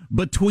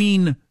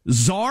between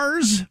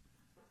czars,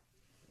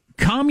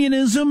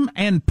 communism,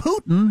 and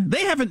Putin,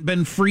 they haven't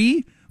been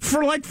free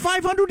for like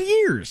 500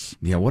 years.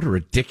 Yeah, what a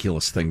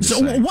ridiculous thing to say.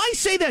 So why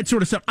say that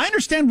sort of stuff? I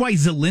understand why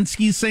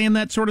Zelensky's saying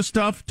that sort of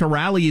stuff to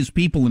rally his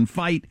people and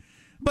fight.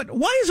 But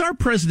why is our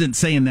president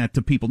saying that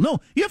to people? No,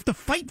 you have to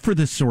fight for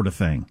this sort of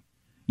thing.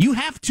 You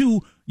have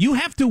to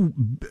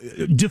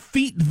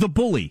defeat the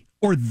bully,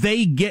 or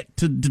they get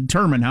to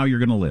determine how you're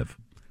going to live.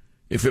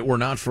 If it were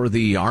not for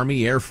the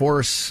Army, Air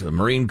Force,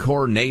 Marine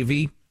Corps,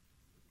 Navy,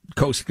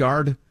 Coast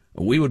Guard,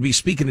 we would be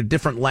speaking a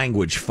different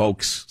language,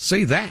 folks.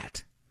 Say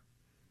that.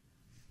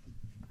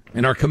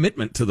 And our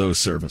commitment to those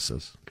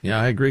services. Yeah,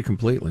 I agree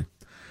completely.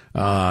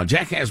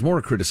 Jack has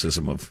more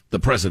criticism of the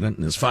president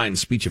and his fine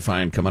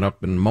speechifying coming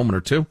up in a moment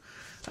or two.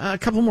 A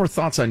couple more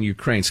thoughts on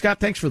Ukraine. Scott,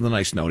 thanks for the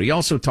nice note. He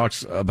also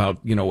talks about,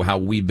 how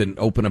we've been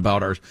open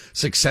about our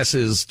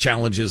successes,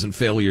 challenges, and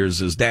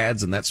failures as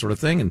dads and that sort of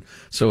thing. And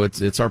so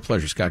it's our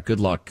pleasure, Scott. Good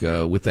luck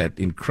with that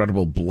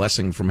incredible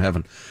blessing from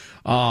heaven.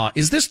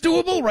 Is this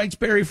doable? Writes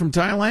Barry from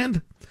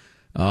Thailand.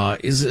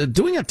 Is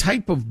doing a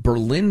type of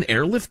Berlin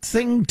airlift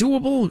thing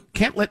doable?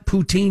 Can't let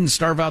Putin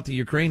starve out the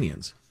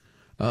Ukrainians.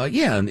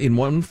 Yeah, in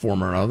one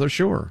form or another,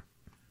 sure.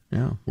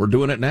 Yeah, we're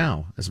doing it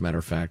now, as a matter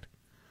of fact.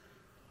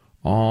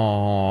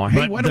 Oh,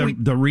 hey,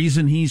 the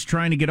reason he's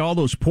trying to get all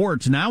those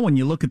ports, now when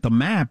you look at the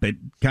map, it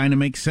kind of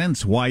makes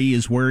sense why he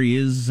is where he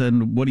is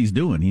and what he's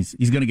doing.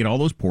 He's going to get all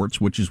those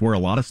ports, which is where a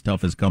lot of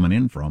stuff is coming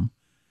in from,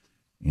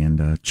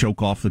 and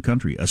choke off the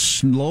country. A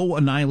slow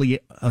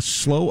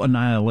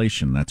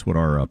annihilation. That's what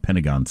our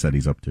Pentagon said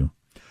he's up to.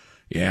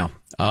 Yeah.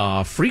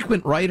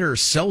 Frequent writer,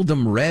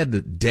 seldom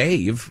read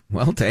Dave.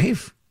 Well,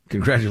 Dave,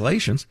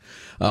 congratulations.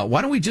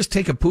 Why don't we just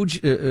take a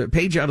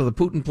page out of the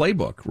Putin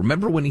playbook?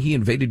 Remember when he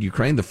invaded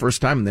Ukraine the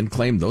first time and then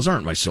claimed, those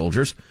aren't my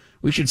soldiers?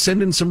 We should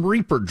send in some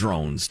Reaper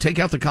drones, take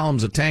out the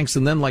columns of tanks,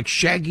 and then, like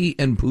Shaggy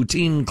and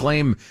Putin,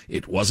 claim,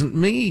 it wasn't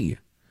me.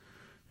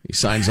 He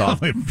signs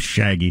off.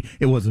 Shaggy,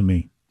 it wasn't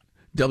me.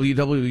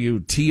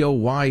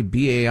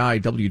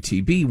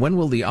 WWTOYBAIWTB. When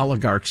will the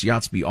oligarchs'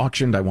 yachts be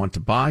auctioned? I want to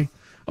buy.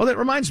 Oh, that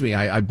reminds me.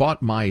 I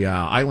bought my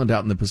island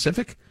out in the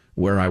Pacific,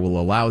 where I will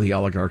allow the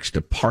oligarchs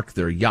to park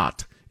their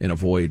yacht and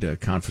avoid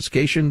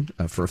confiscation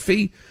for a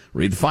fee.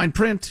 Read the fine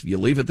print. You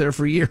leave it there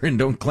for a year and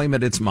don't claim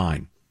it's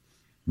mine.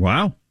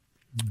 Wow.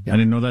 Yeah. I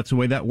didn't know that's the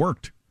way that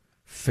worked.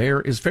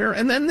 Fair is fair.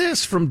 And then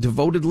this from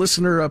devoted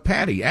listener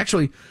Patty.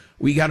 Actually,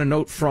 we got a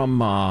note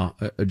from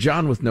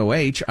John with no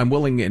H. I'm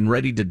willing and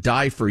ready to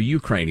die for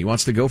Ukraine. He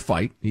wants to go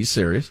fight. He's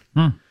serious.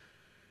 And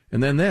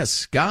then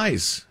this.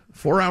 Guys,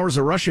 4 hours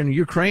of Russia and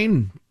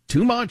Ukraine,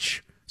 too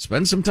much.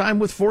 Spend some time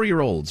with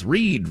 4-year-olds.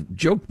 Read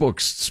joke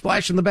books,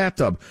 splash in the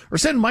bathtub, or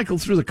send Michael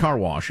through the car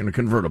wash in a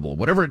convertible.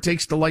 Whatever it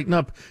takes to lighten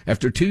up.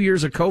 After 2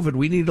 years of COVID,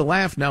 we need to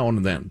laugh now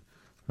and then.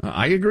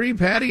 I agree,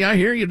 Patty. I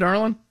hear you,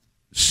 darling.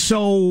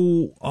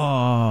 So,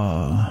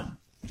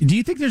 do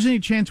you think there's any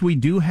chance we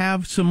do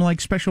have some,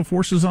 special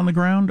forces on the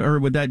ground? Or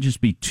would that just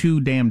be too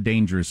damn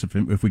dangerous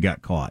if we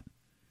got caught?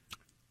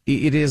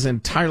 It is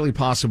entirely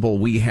possible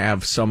we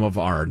have some of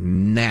our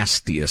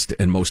nastiest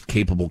and most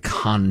capable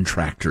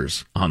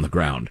contractors on the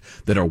ground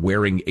that are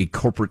wearing a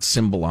corporate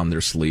symbol on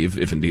their sleeve,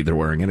 if indeed they're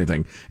wearing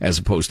anything, as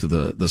opposed to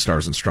the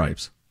Stars and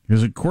Stripes.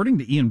 Because according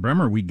to Ian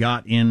Bremmer, we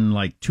got in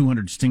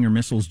 200 Stinger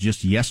missiles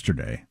just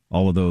yesterday.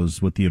 All of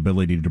those with the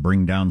ability to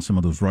bring down some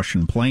of those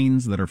Russian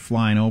planes that are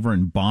flying over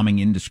and bombing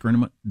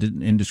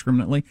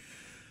indiscriminately.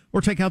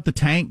 Or take out the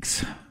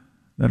tanks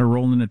that are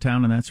rolling into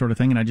town and that sort of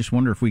thing. And I just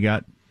wonder if we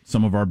got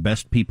some of our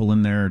best people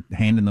in there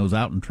handing those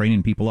out and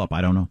training people up.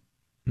 I don't know.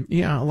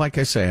 Yeah, like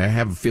I say, I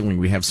have a feeling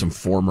we have some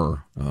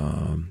former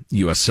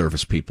U.S.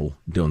 service people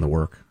doing the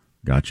work.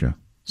 Gotcha.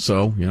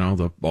 So,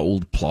 the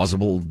old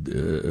plausible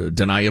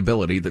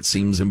deniability that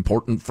seems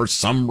important for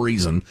some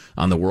reason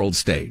on the world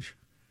stage.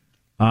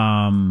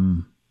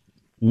 One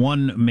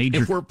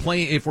major...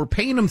 If we're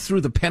paying them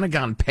through the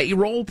Pentagon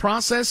payroll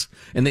process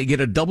and they get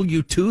a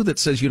W-2 that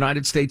says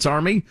United States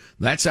Army,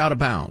 that's out of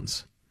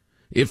bounds.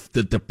 If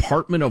the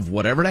Department of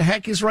whatever the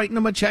heck is writing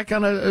them a check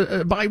on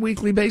a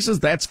bi-weekly basis,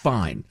 that's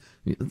fine.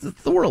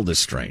 The world is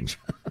strange.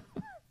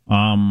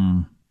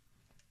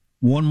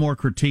 One more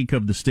critique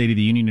of the State of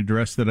the Union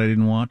address that I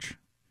didn't watch.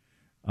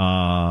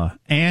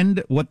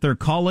 And what they're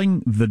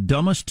calling the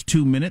dumbest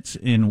 2 minutes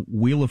in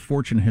Wheel of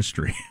Fortune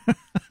history.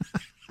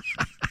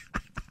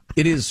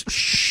 It is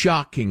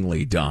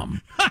shockingly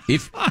dumb.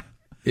 This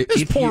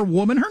poor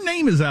woman, her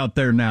name is out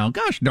there now.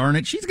 Gosh darn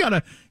it. She's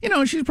got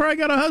she's probably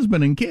got a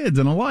husband and kids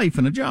and a life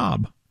and a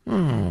job.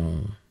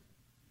 Oh.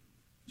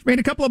 She made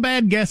a couple of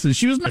bad guesses.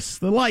 She was nice.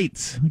 The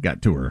lights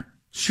got to her.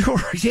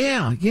 Sure,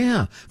 yeah.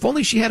 If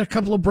only she had a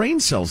couple of brain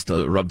cells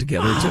to rub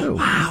together, too.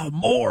 Wow,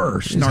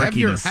 more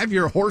snarkiness. Have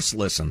your horse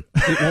listen.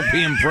 It won't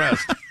be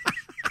impressed.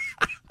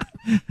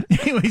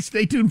 Anyway,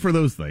 stay tuned for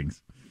those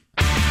things.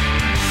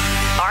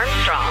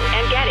 Armstrong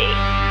and Getty.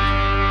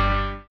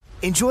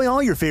 Enjoy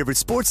all your favorite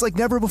sports like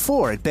never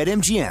before at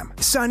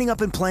BetMGM. Signing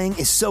up and playing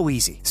is so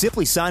easy.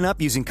 Simply sign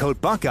up using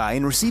code Buckeye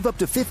and receive up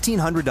to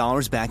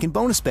 $1,500 back in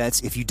bonus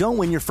bets if you don't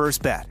win your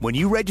first bet. When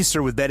you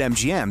register with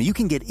BetMGM, you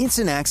can get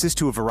instant access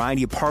to a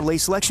variety of parlay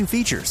selection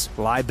features,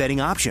 live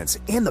betting options,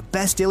 and the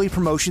best daily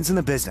promotions in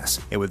the business.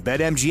 And with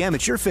BetMGM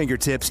at your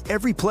fingertips,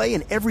 every play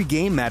and every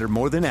game matter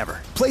more than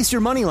ever. Place your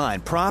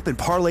moneyline, prop, and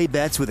parlay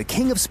bets with the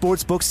king of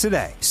sportsbooks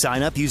today.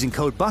 Sign up using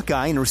code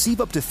Buckeye and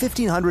receive up to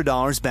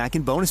 $1,500 back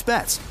in bonus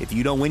bets if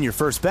you don't win your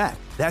first bet.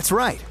 That's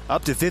right,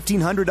 up to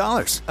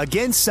 $1,500.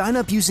 Again, sign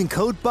up using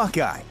code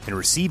Buckeye and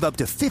receive up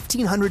to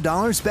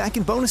 $1,500 back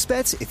in bonus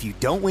bets if you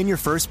don't win your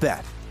first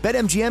bet.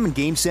 BetMGM and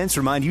GameSense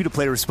remind you to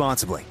play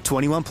responsibly.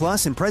 21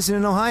 plus and present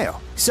in Ohio.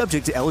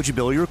 Subject to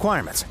eligibility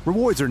requirements.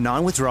 Rewards are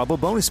non-withdrawable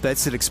bonus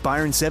bets that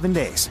expire in 7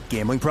 days.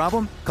 Gambling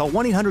problem? Call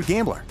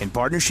 1-800-GAMBLER in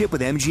partnership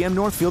with MGM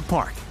Northfield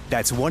Park.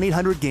 That's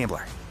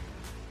 1-800-GAMBLER.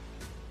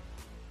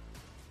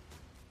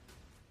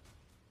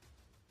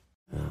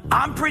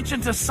 I'm preaching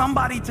to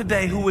somebody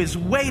today who is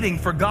waiting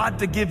for God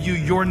to give you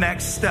your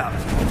next step.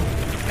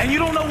 And you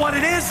don't know what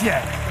it is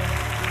yet.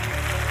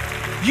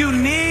 You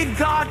need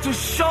God to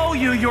show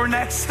you your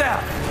next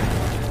step.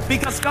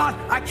 Because God,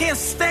 I can't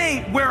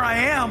stay where I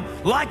am,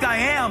 like I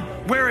am,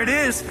 where it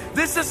is.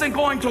 This isn't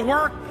going to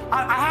work.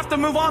 I have to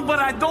move on, but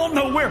I don't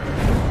know where.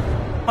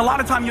 A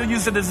lot of time you'll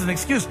use it as an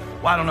excuse.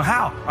 Well, I don't know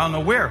how. I don't know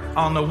where.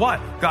 I don't know what.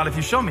 God, if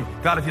you show me.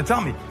 God, if you tell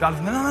me. God,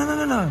 if...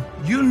 No.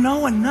 You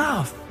know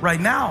enough right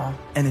now.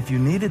 And if you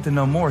needed to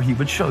know more, he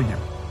would show you.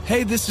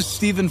 Hey, this is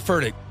Stephen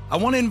Furtick. I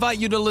want to invite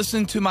you to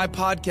listen to my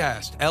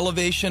podcast,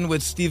 Elevation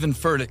with Stephen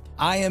Furtick.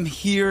 I am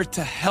here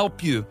to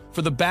help you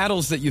for the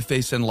battles that you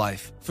face in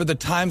life, for the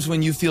times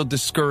when you feel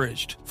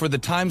discouraged, for the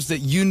times that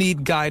you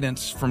need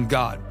guidance from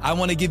God. I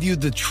want to give you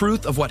the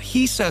truth of what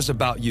he says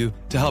about you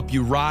to help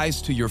you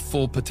rise to your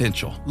full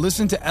potential.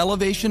 Listen to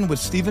Elevation with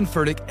Stephen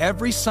Furtick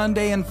every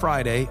Sunday and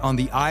Friday on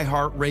the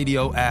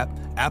iHeartRadio app,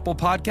 Apple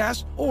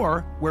Podcasts,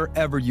 or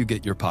wherever you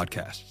get your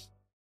podcasts.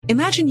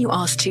 Imagine you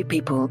ask two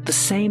people the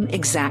same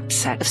exact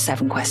set of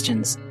 7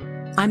 questions.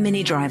 I'm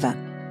Minnie Driver,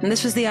 and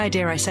this was the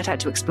idea I set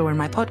out to explore in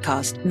my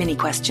podcast, Mini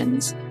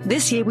Questions.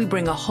 This year, we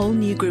bring a whole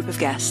new group of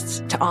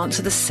guests to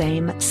answer the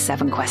same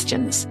 7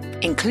 questions,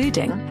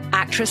 including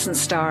actress and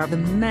star of the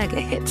mega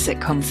hit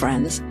sitcom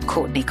Friends,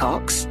 Courtney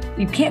Cox.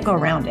 You can't go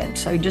around it,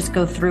 so you just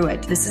go through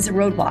it. This is a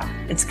roadblock.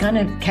 It's going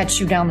to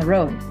catch you down the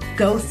road.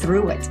 Go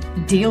through it.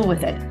 Deal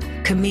with it.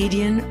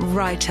 Comedian,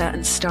 writer,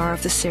 and star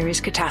of the series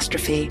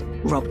Catastrophe,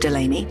 Rob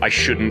Delaney. I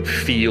shouldn't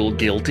feel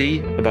guilty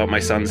about my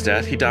son's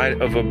death. He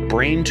died of a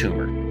brain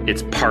tumor.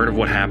 It's part of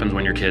what happens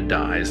when your kid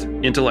dies.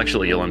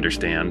 Intellectually, you'll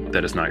understand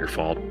that it's not your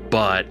fault,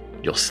 but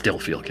you'll still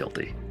feel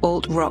guilty.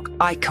 Alt-rock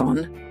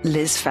icon,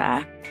 Liz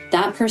Phair.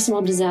 That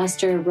personal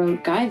disaster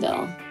wrote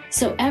Guyville.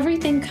 So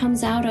everything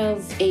comes out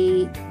of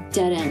a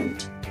dead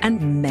end.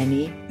 And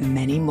many,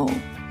 many more.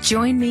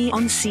 Join me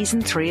on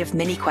Season 3 of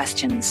Mini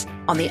Questions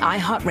on the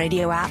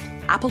iHeartRadio app,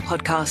 Apple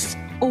Podcasts,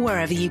 or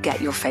wherever you get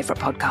your favorite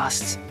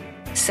podcasts.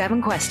 7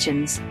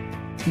 questions,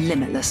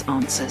 limitless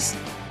answers.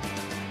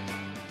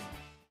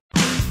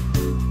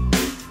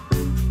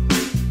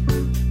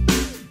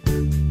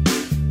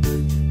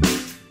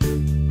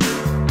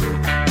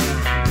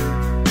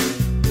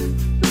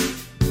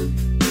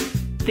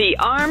 The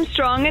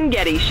Armstrong and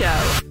Getty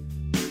Show.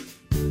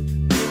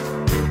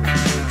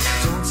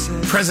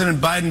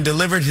 President Biden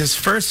delivered his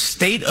first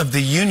State of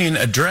the Union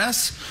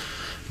address.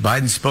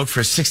 Biden spoke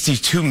for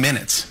 62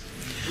 minutes.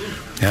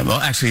 Yeah, well,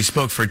 actually, he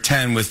spoke for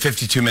 10 with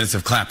 52 minutes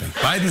of clapping.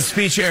 Biden's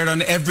speech aired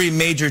on every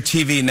major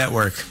TV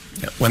network.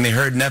 When they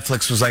heard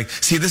Netflix was like,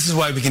 see, this is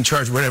why we can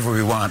charge whatever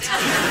we want.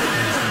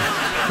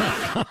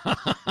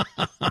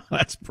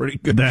 That's pretty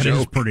good. That joke.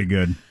 is pretty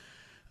good.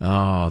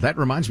 Oh, that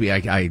reminds me.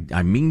 I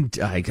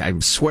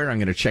swear I'm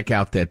going to check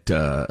out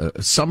that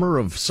Summer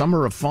of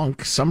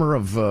Funk.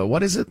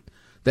 What is it?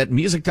 That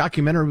music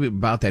documentary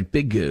about that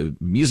big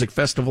music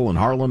festival in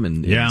Harlem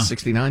in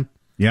 '69.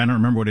 Yeah, I don't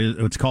remember what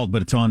it's called,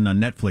 but it's on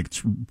Netflix.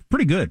 It's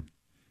pretty good.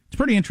 It's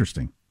pretty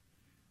interesting,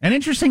 and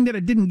interesting that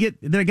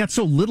it got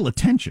so little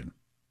attention.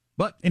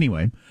 But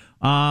anyway,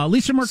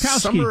 Lisa Murkowski,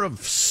 Summer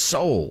of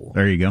Soul.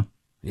 There you go.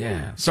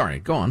 Yeah. Sorry,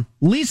 go on.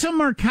 Lisa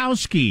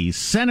Murkowski,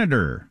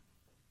 Senator,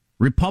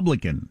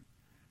 Republican,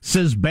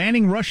 says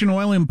banning Russian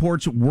oil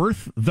imports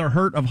worth the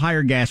hurt of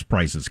higher gas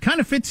prices. Kind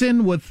of fits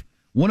in with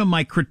one of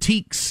my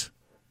critiques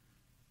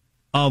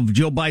of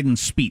Joe Biden's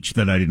speech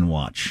that I didn't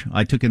watch.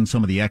 I took in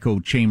some of the echo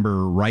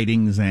chamber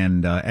writings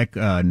and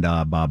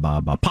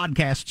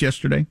podcasts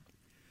yesterday.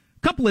 A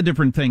couple of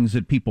different things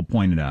that people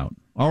pointed out.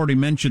 I already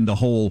mentioned the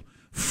whole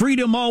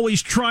freedom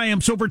always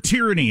triumphs over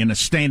tyranny in a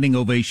standing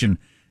ovation.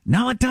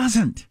 No, it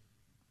doesn't.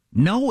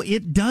 No,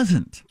 it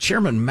doesn't.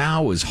 Chairman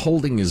Mao is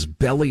holding his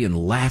belly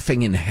and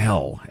laughing in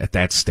hell at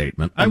that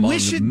statement, among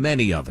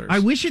many others. I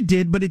wish it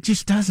did, but it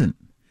just doesn't.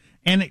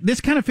 And this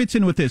kind of fits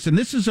in with this, and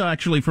this is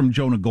actually from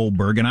Jonah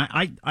Goldberg, and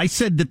I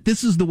said that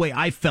this is the way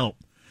I felt.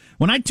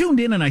 When I tuned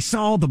in and I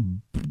saw the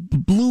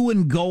blue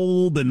and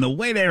gold and the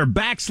way they were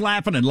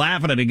backslapping and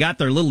laughing and they got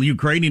their little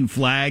Ukrainian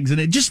flags, and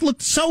it just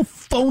looked so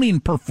phony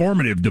and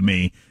performative to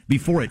me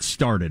before it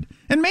started.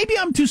 And maybe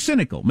I'm too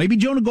cynical. Maybe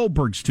Jonah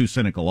Goldberg's too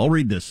cynical. I'll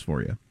read this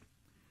for you.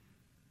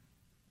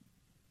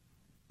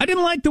 I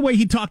didn't like the way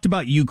he talked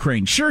about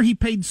Ukraine. Sure, he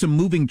paid some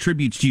moving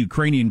tributes to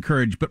Ukrainian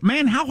courage, but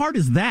man, how hard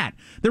is that?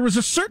 There was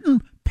a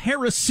certain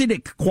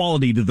parasitic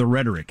quality to the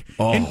rhetoric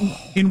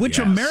in which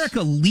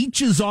America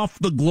leeches off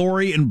the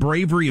glory and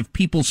bravery of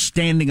people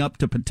standing up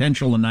to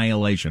potential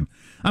annihilation.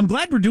 I'm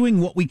glad we're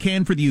doing what we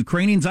can for the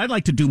Ukrainians. I'd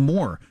like to do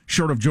more,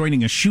 short of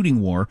joining a shooting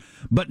war,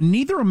 but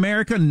neither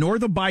America nor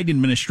the Biden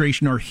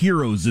administration are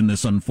heroes in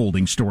this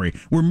unfolding story.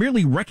 We're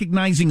merely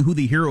recognizing who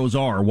the heroes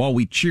are while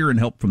we cheer and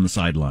help from the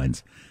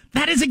sidelines.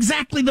 That is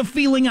exactly the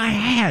feeling I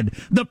had.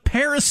 The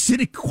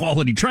parasitic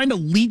quality, trying to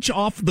leech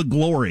off the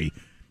glory.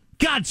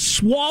 God,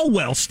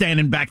 Swalwell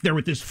standing back there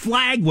with this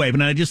flag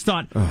waving, and I just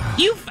thought, have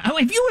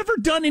you ever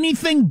done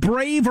anything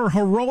brave or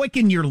heroic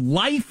in your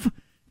life?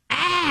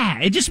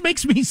 It just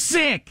makes me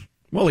sick.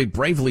 Well, he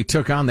bravely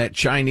took on that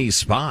Chinese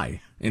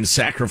spy and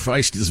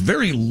sacrificed his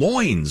very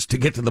loins to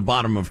get to the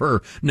bottom of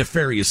her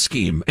nefarious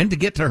scheme and to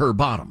get to her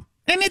bottom.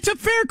 And it's a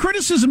fair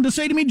criticism to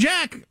say to me,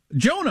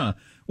 Jonah,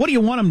 what do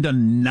you want him to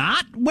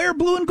not wear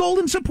blue and gold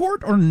in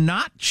support or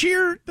not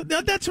cheer?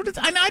 That's what it's.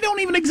 I don't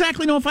even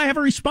exactly know if I have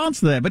a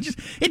response to that, but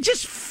it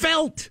just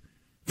felt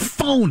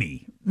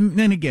phony.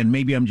 And again,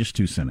 maybe I'm just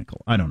too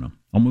cynical. I don't know.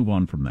 I'll move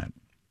on from that.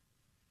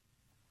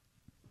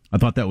 I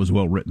thought that was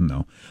well written,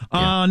 though.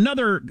 Yeah.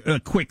 Another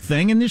quick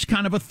thing, and this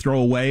kind of a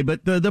throwaway,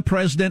 but the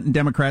president and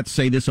Democrats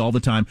say this all the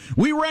time.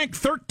 We rank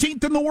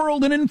 13th in the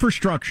world in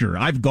infrastructure.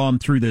 I've gone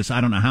through this I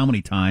don't know how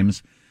many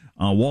times.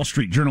 Wall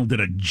Street Journal did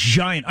a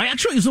giant...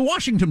 Actually, it was the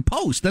Washington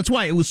Post. That's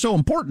why it was so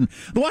important.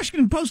 The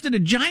Washington Post did a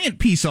giant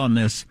piece on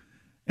this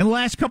in the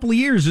last couple of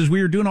years as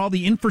we were doing all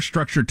the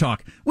infrastructure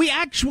talk. We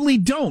actually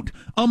don't.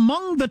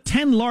 Among the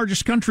 10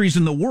 largest countries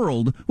in the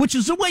world, which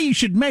is the way you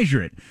should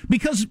measure it,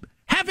 because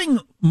having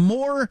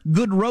more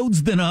good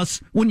roads than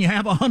us when you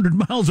have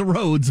 100 miles of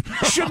roads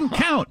shouldn't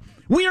count.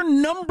 We are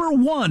number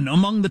one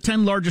among the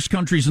 10 largest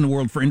countries in the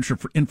world for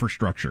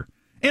infrastructure.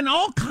 In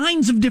all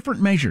kinds of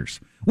different measures.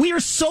 We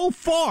are so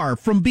far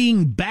from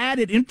being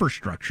bad at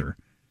infrastructure.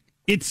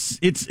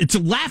 It's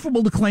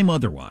laughable to claim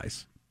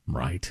otherwise.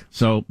 Right.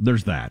 So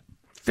there's that.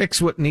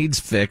 Fix what needs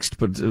fixed,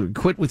 but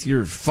quit with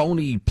your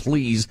phony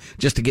pleas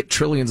just to get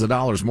trillions of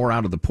dollars more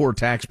out of the poor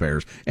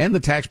taxpayers and the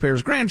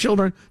taxpayers'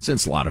 grandchildren,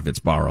 since a lot of it's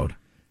borrowed.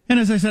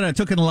 And as I said, I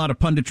took in a lot of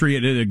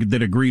punditry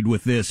that agreed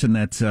with this, and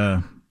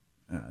that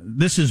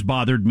this has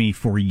bothered me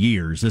for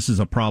years. This is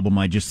a problem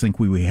I just think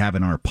we have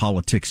in our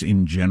politics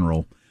in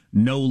general.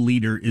 No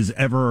leader is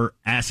ever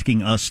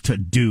asking us to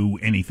do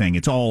anything.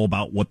 It's all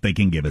about what they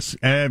can give us.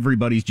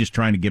 Everybody's just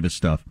trying to give us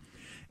stuff.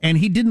 And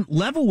he didn't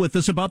level with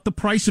us about the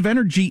price of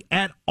energy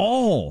at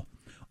all.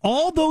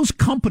 All those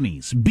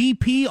companies,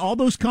 BP, all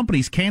those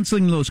companies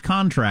canceling those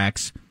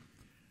contracts,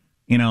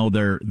 you know,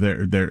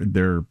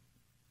 they're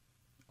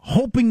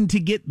hoping to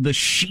get the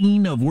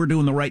sheen of we're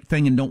doing the right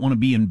thing and don't want to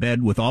be in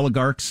bed with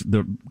oligarchs.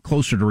 The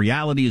closer to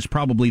reality is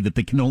probably that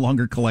they can no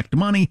longer collect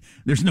money.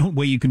 There's no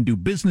way you can do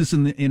business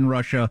in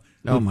Russia.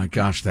 Oh my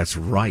gosh, that's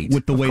right.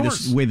 With the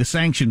way the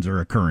sanctions are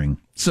occurring.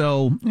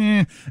 So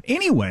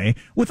anyway,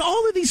 with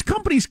all of these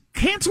companies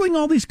canceling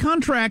all these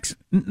contracts,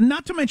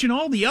 not to mention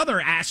all the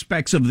other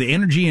aspects of the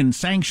energy and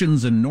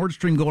sanctions and Nord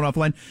Stream going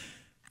offline,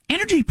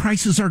 energy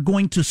prices are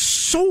going to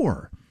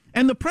soar.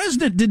 And the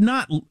president did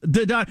not.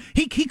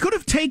 He could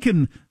have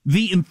taken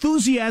the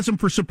enthusiasm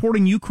for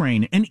supporting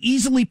Ukraine and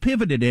easily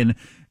pivoted in.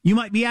 You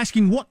might be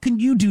asking, what can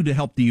you do to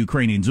help the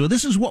Ukrainians? Well,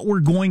 this is what we're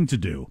going to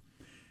do.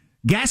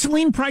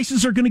 Gasoline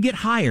prices are going to get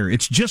higher.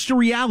 It's just a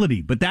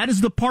reality. But that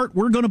is the part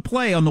we're going to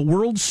play on the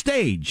world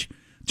stage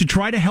to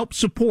try to help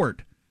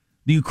support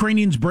the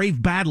Ukrainians'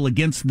 brave battle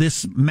against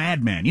this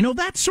madman. You know,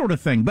 that sort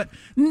of thing. But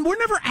we're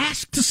never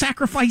asked to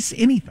sacrifice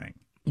anything.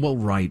 Well,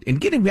 right.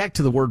 And getting back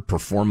to the word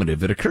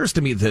performative, it occurs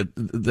to me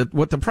that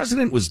what the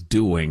president was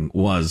doing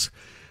was,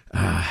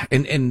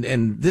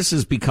 and this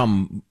has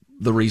become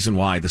the reason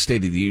why the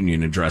State of the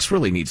Union address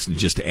really needs to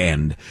just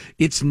end.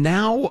 It's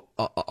now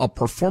a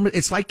performance.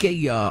 It's like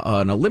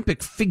an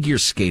Olympic figure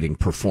skating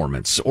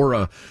performance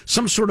or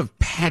some sort of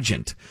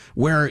pageant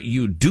where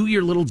you do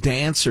your little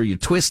dance or you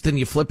twist and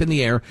you flip in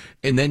the air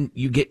and then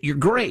you get your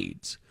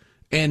grades.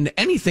 And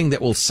anything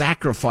that will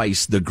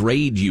sacrifice the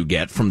grade you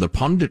get from the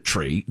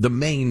punditry, the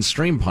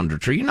mainstream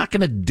punditry, you're not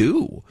going to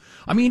do.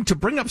 I mean, to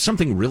bring up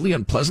something really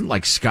unpleasant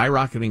like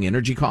skyrocketing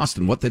energy costs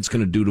and what that's going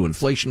to do to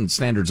inflation and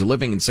standards of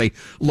living and say,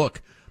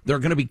 look, there are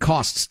going to be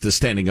costs to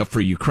standing up for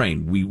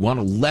Ukraine. We want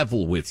to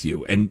level with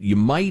you. And you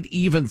might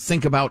even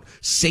think about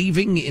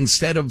saving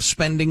instead of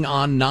spending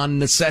on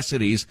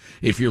non-necessities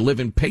if you're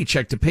living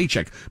paycheck to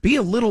paycheck. Be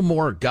a little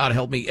more, God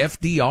help me,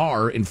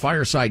 FDR in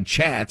fireside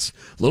chats,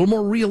 a little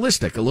more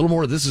realistic, a little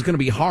more this is going to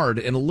be hard,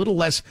 and a little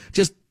less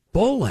just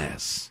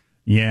bull-ass.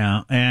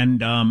 Yeah,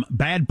 and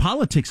bad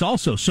politics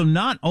also. So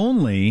not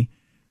only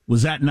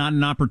Was that not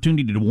an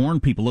opportunity to warn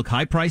people, look,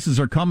 high prices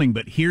are coming,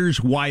 but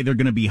here's why they're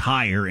going to be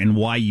higher and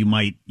why you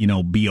might,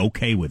 be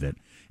okay with it?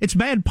 It's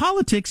bad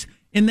politics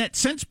in that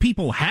since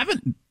people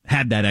haven't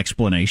had that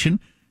explanation,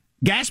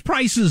 gas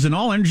prices and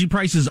all energy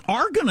prices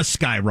are going to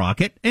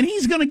skyrocket, and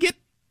he's going to get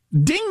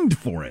dinged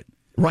for it.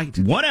 Right.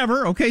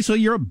 Whatever. Okay, so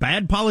you're a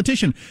bad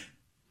politician.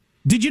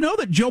 Did you know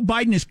that Joe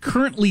Biden is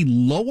currently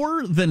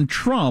lower than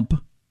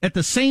Trump at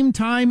the same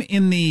time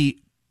in the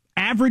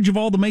average of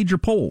all the major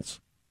polls?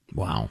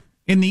 Wow.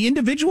 In the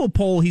individual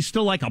poll, he's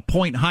still like a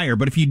point higher.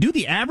 But if you do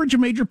the average of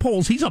major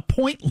polls, he's a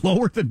point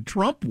lower than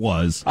Trump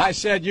was. I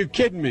said, you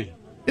kidding me?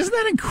 Isn't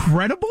that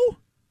incredible?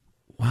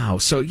 Wow.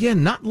 So, yeah,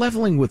 not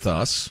leveling with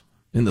us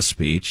in the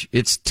speech.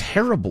 It's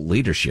terrible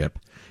leadership.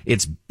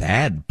 It's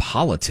bad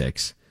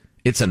politics.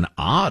 It's an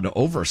odd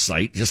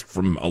oversight just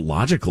from a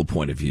logical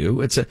point of view.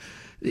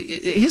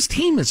 His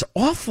team is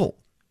awful.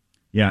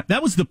 Yeah,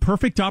 that was the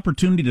perfect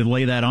opportunity to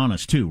lay that on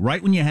us, too.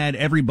 Right when you had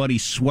everybody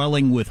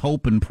swelling with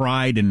hope and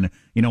pride and,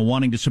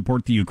 wanting to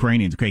support the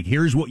Ukrainians. Okay,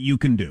 here's what you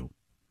can do.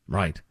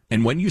 Right.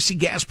 And when you see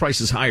gas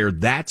prices higher,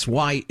 that's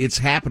why it's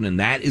happening.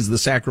 That is the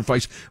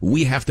sacrifice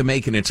we have to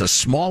make. And it's a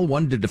small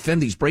one to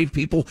defend these brave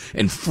people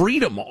and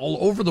freedom all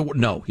over the world.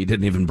 No, he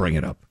didn't even bring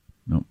it up.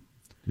 No,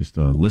 just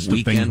a list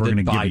of things we're going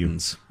to give you.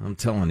 I'm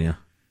telling you.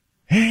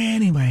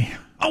 Anyway.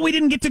 Oh, we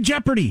didn't get to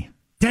Jeopardy.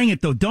 Dang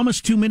it, though.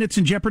 Dumbest 2 minutes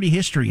in Jeopardy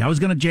history. I was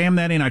going to jam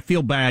that in. I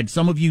feel bad.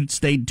 Some of you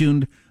stayed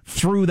tuned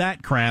through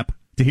that crap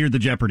to hear the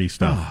Jeopardy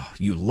stuff. Oh,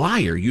 you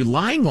liar. You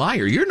lying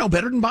liar. You're no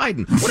better than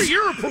Biden. What are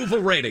your approval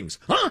ratings?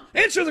 Huh?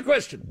 Answer the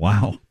question.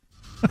 Wow.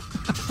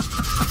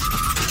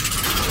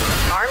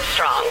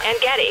 Armstrong and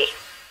Getty.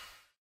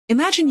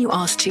 Imagine you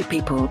ask two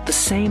people the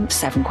same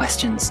 7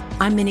 questions.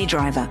 I'm Minnie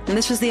Driver, and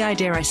this was the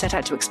idea I set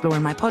out to explore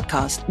in my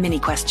podcast, Mini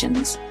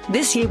Questions.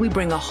 This year, we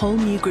bring a whole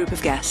new group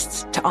of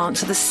guests to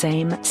answer the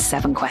same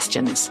 7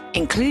 questions,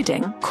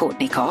 including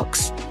Courtney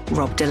Cox,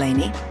 Rob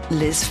Delaney,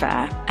 Liz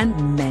Phair,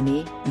 and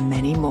many,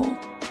 many more.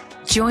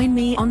 Join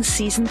me on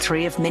Season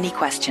 3 of Mini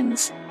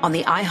Questions on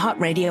the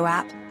iHeartRadio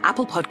app,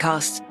 Apple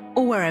Podcasts,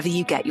 or wherever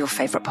you get your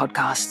favorite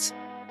podcasts.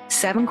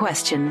 7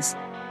 questions,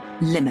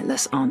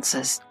 limitless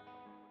answers.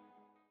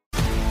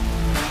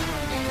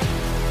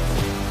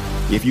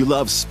 If you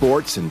love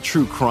sports and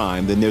true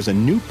crime, then there's a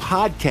new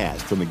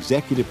podcast from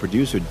executive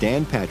producer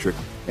Dan Patrick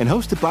and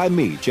hosted by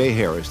me, Jay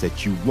Harris,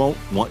 that you won't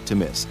want to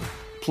miss.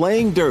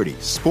 Playing Dirty: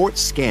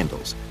 Sports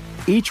Scandals.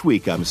 Each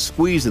week, I'm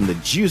squeezing the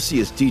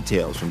juiciest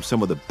details from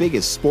some of the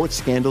biggest sports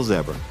scandals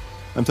ever.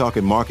 I'm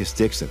talking Marcus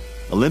Dixon,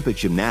 Olympic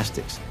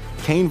gymnastics,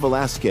 Cain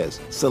Velasquez,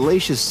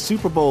 salacious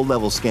Super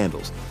Bowl-level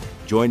scandals.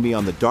 Join me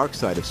on the dark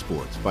side of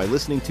sports by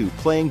listening to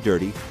Playing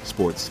Dirty: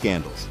 Sports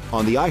Scandals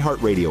on the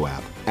iHeartRadio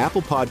app,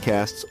 Apple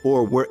Podcasts,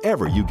 or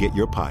wherever you get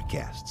your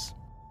podcasts.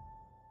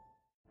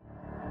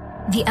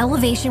 The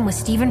Elevation with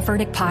Stephen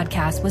Furtick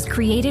podcast was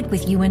created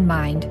with you in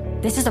mind.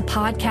 This is a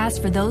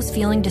podcast for those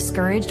feeling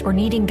discouraged or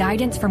needing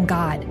guidance from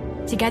God.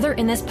 Together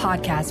in this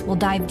podcast, we'll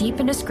dive deep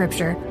into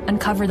Scripture,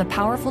 uncover the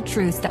powerful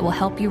truths that will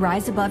help you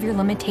rise above your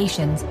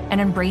limitations and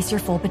embrace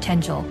your full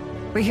potential.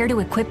 We're here to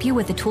equip you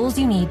with the tools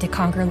you need to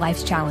conquer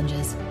life's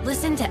challenges.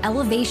 Listen to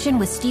Elevation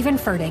with Stephen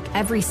Furtick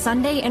every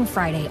Sunday and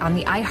Friday on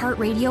the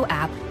iHeartRadio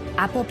app,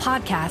 Apple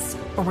Podcasts,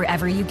 or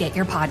wherever you get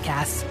your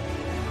podcasts.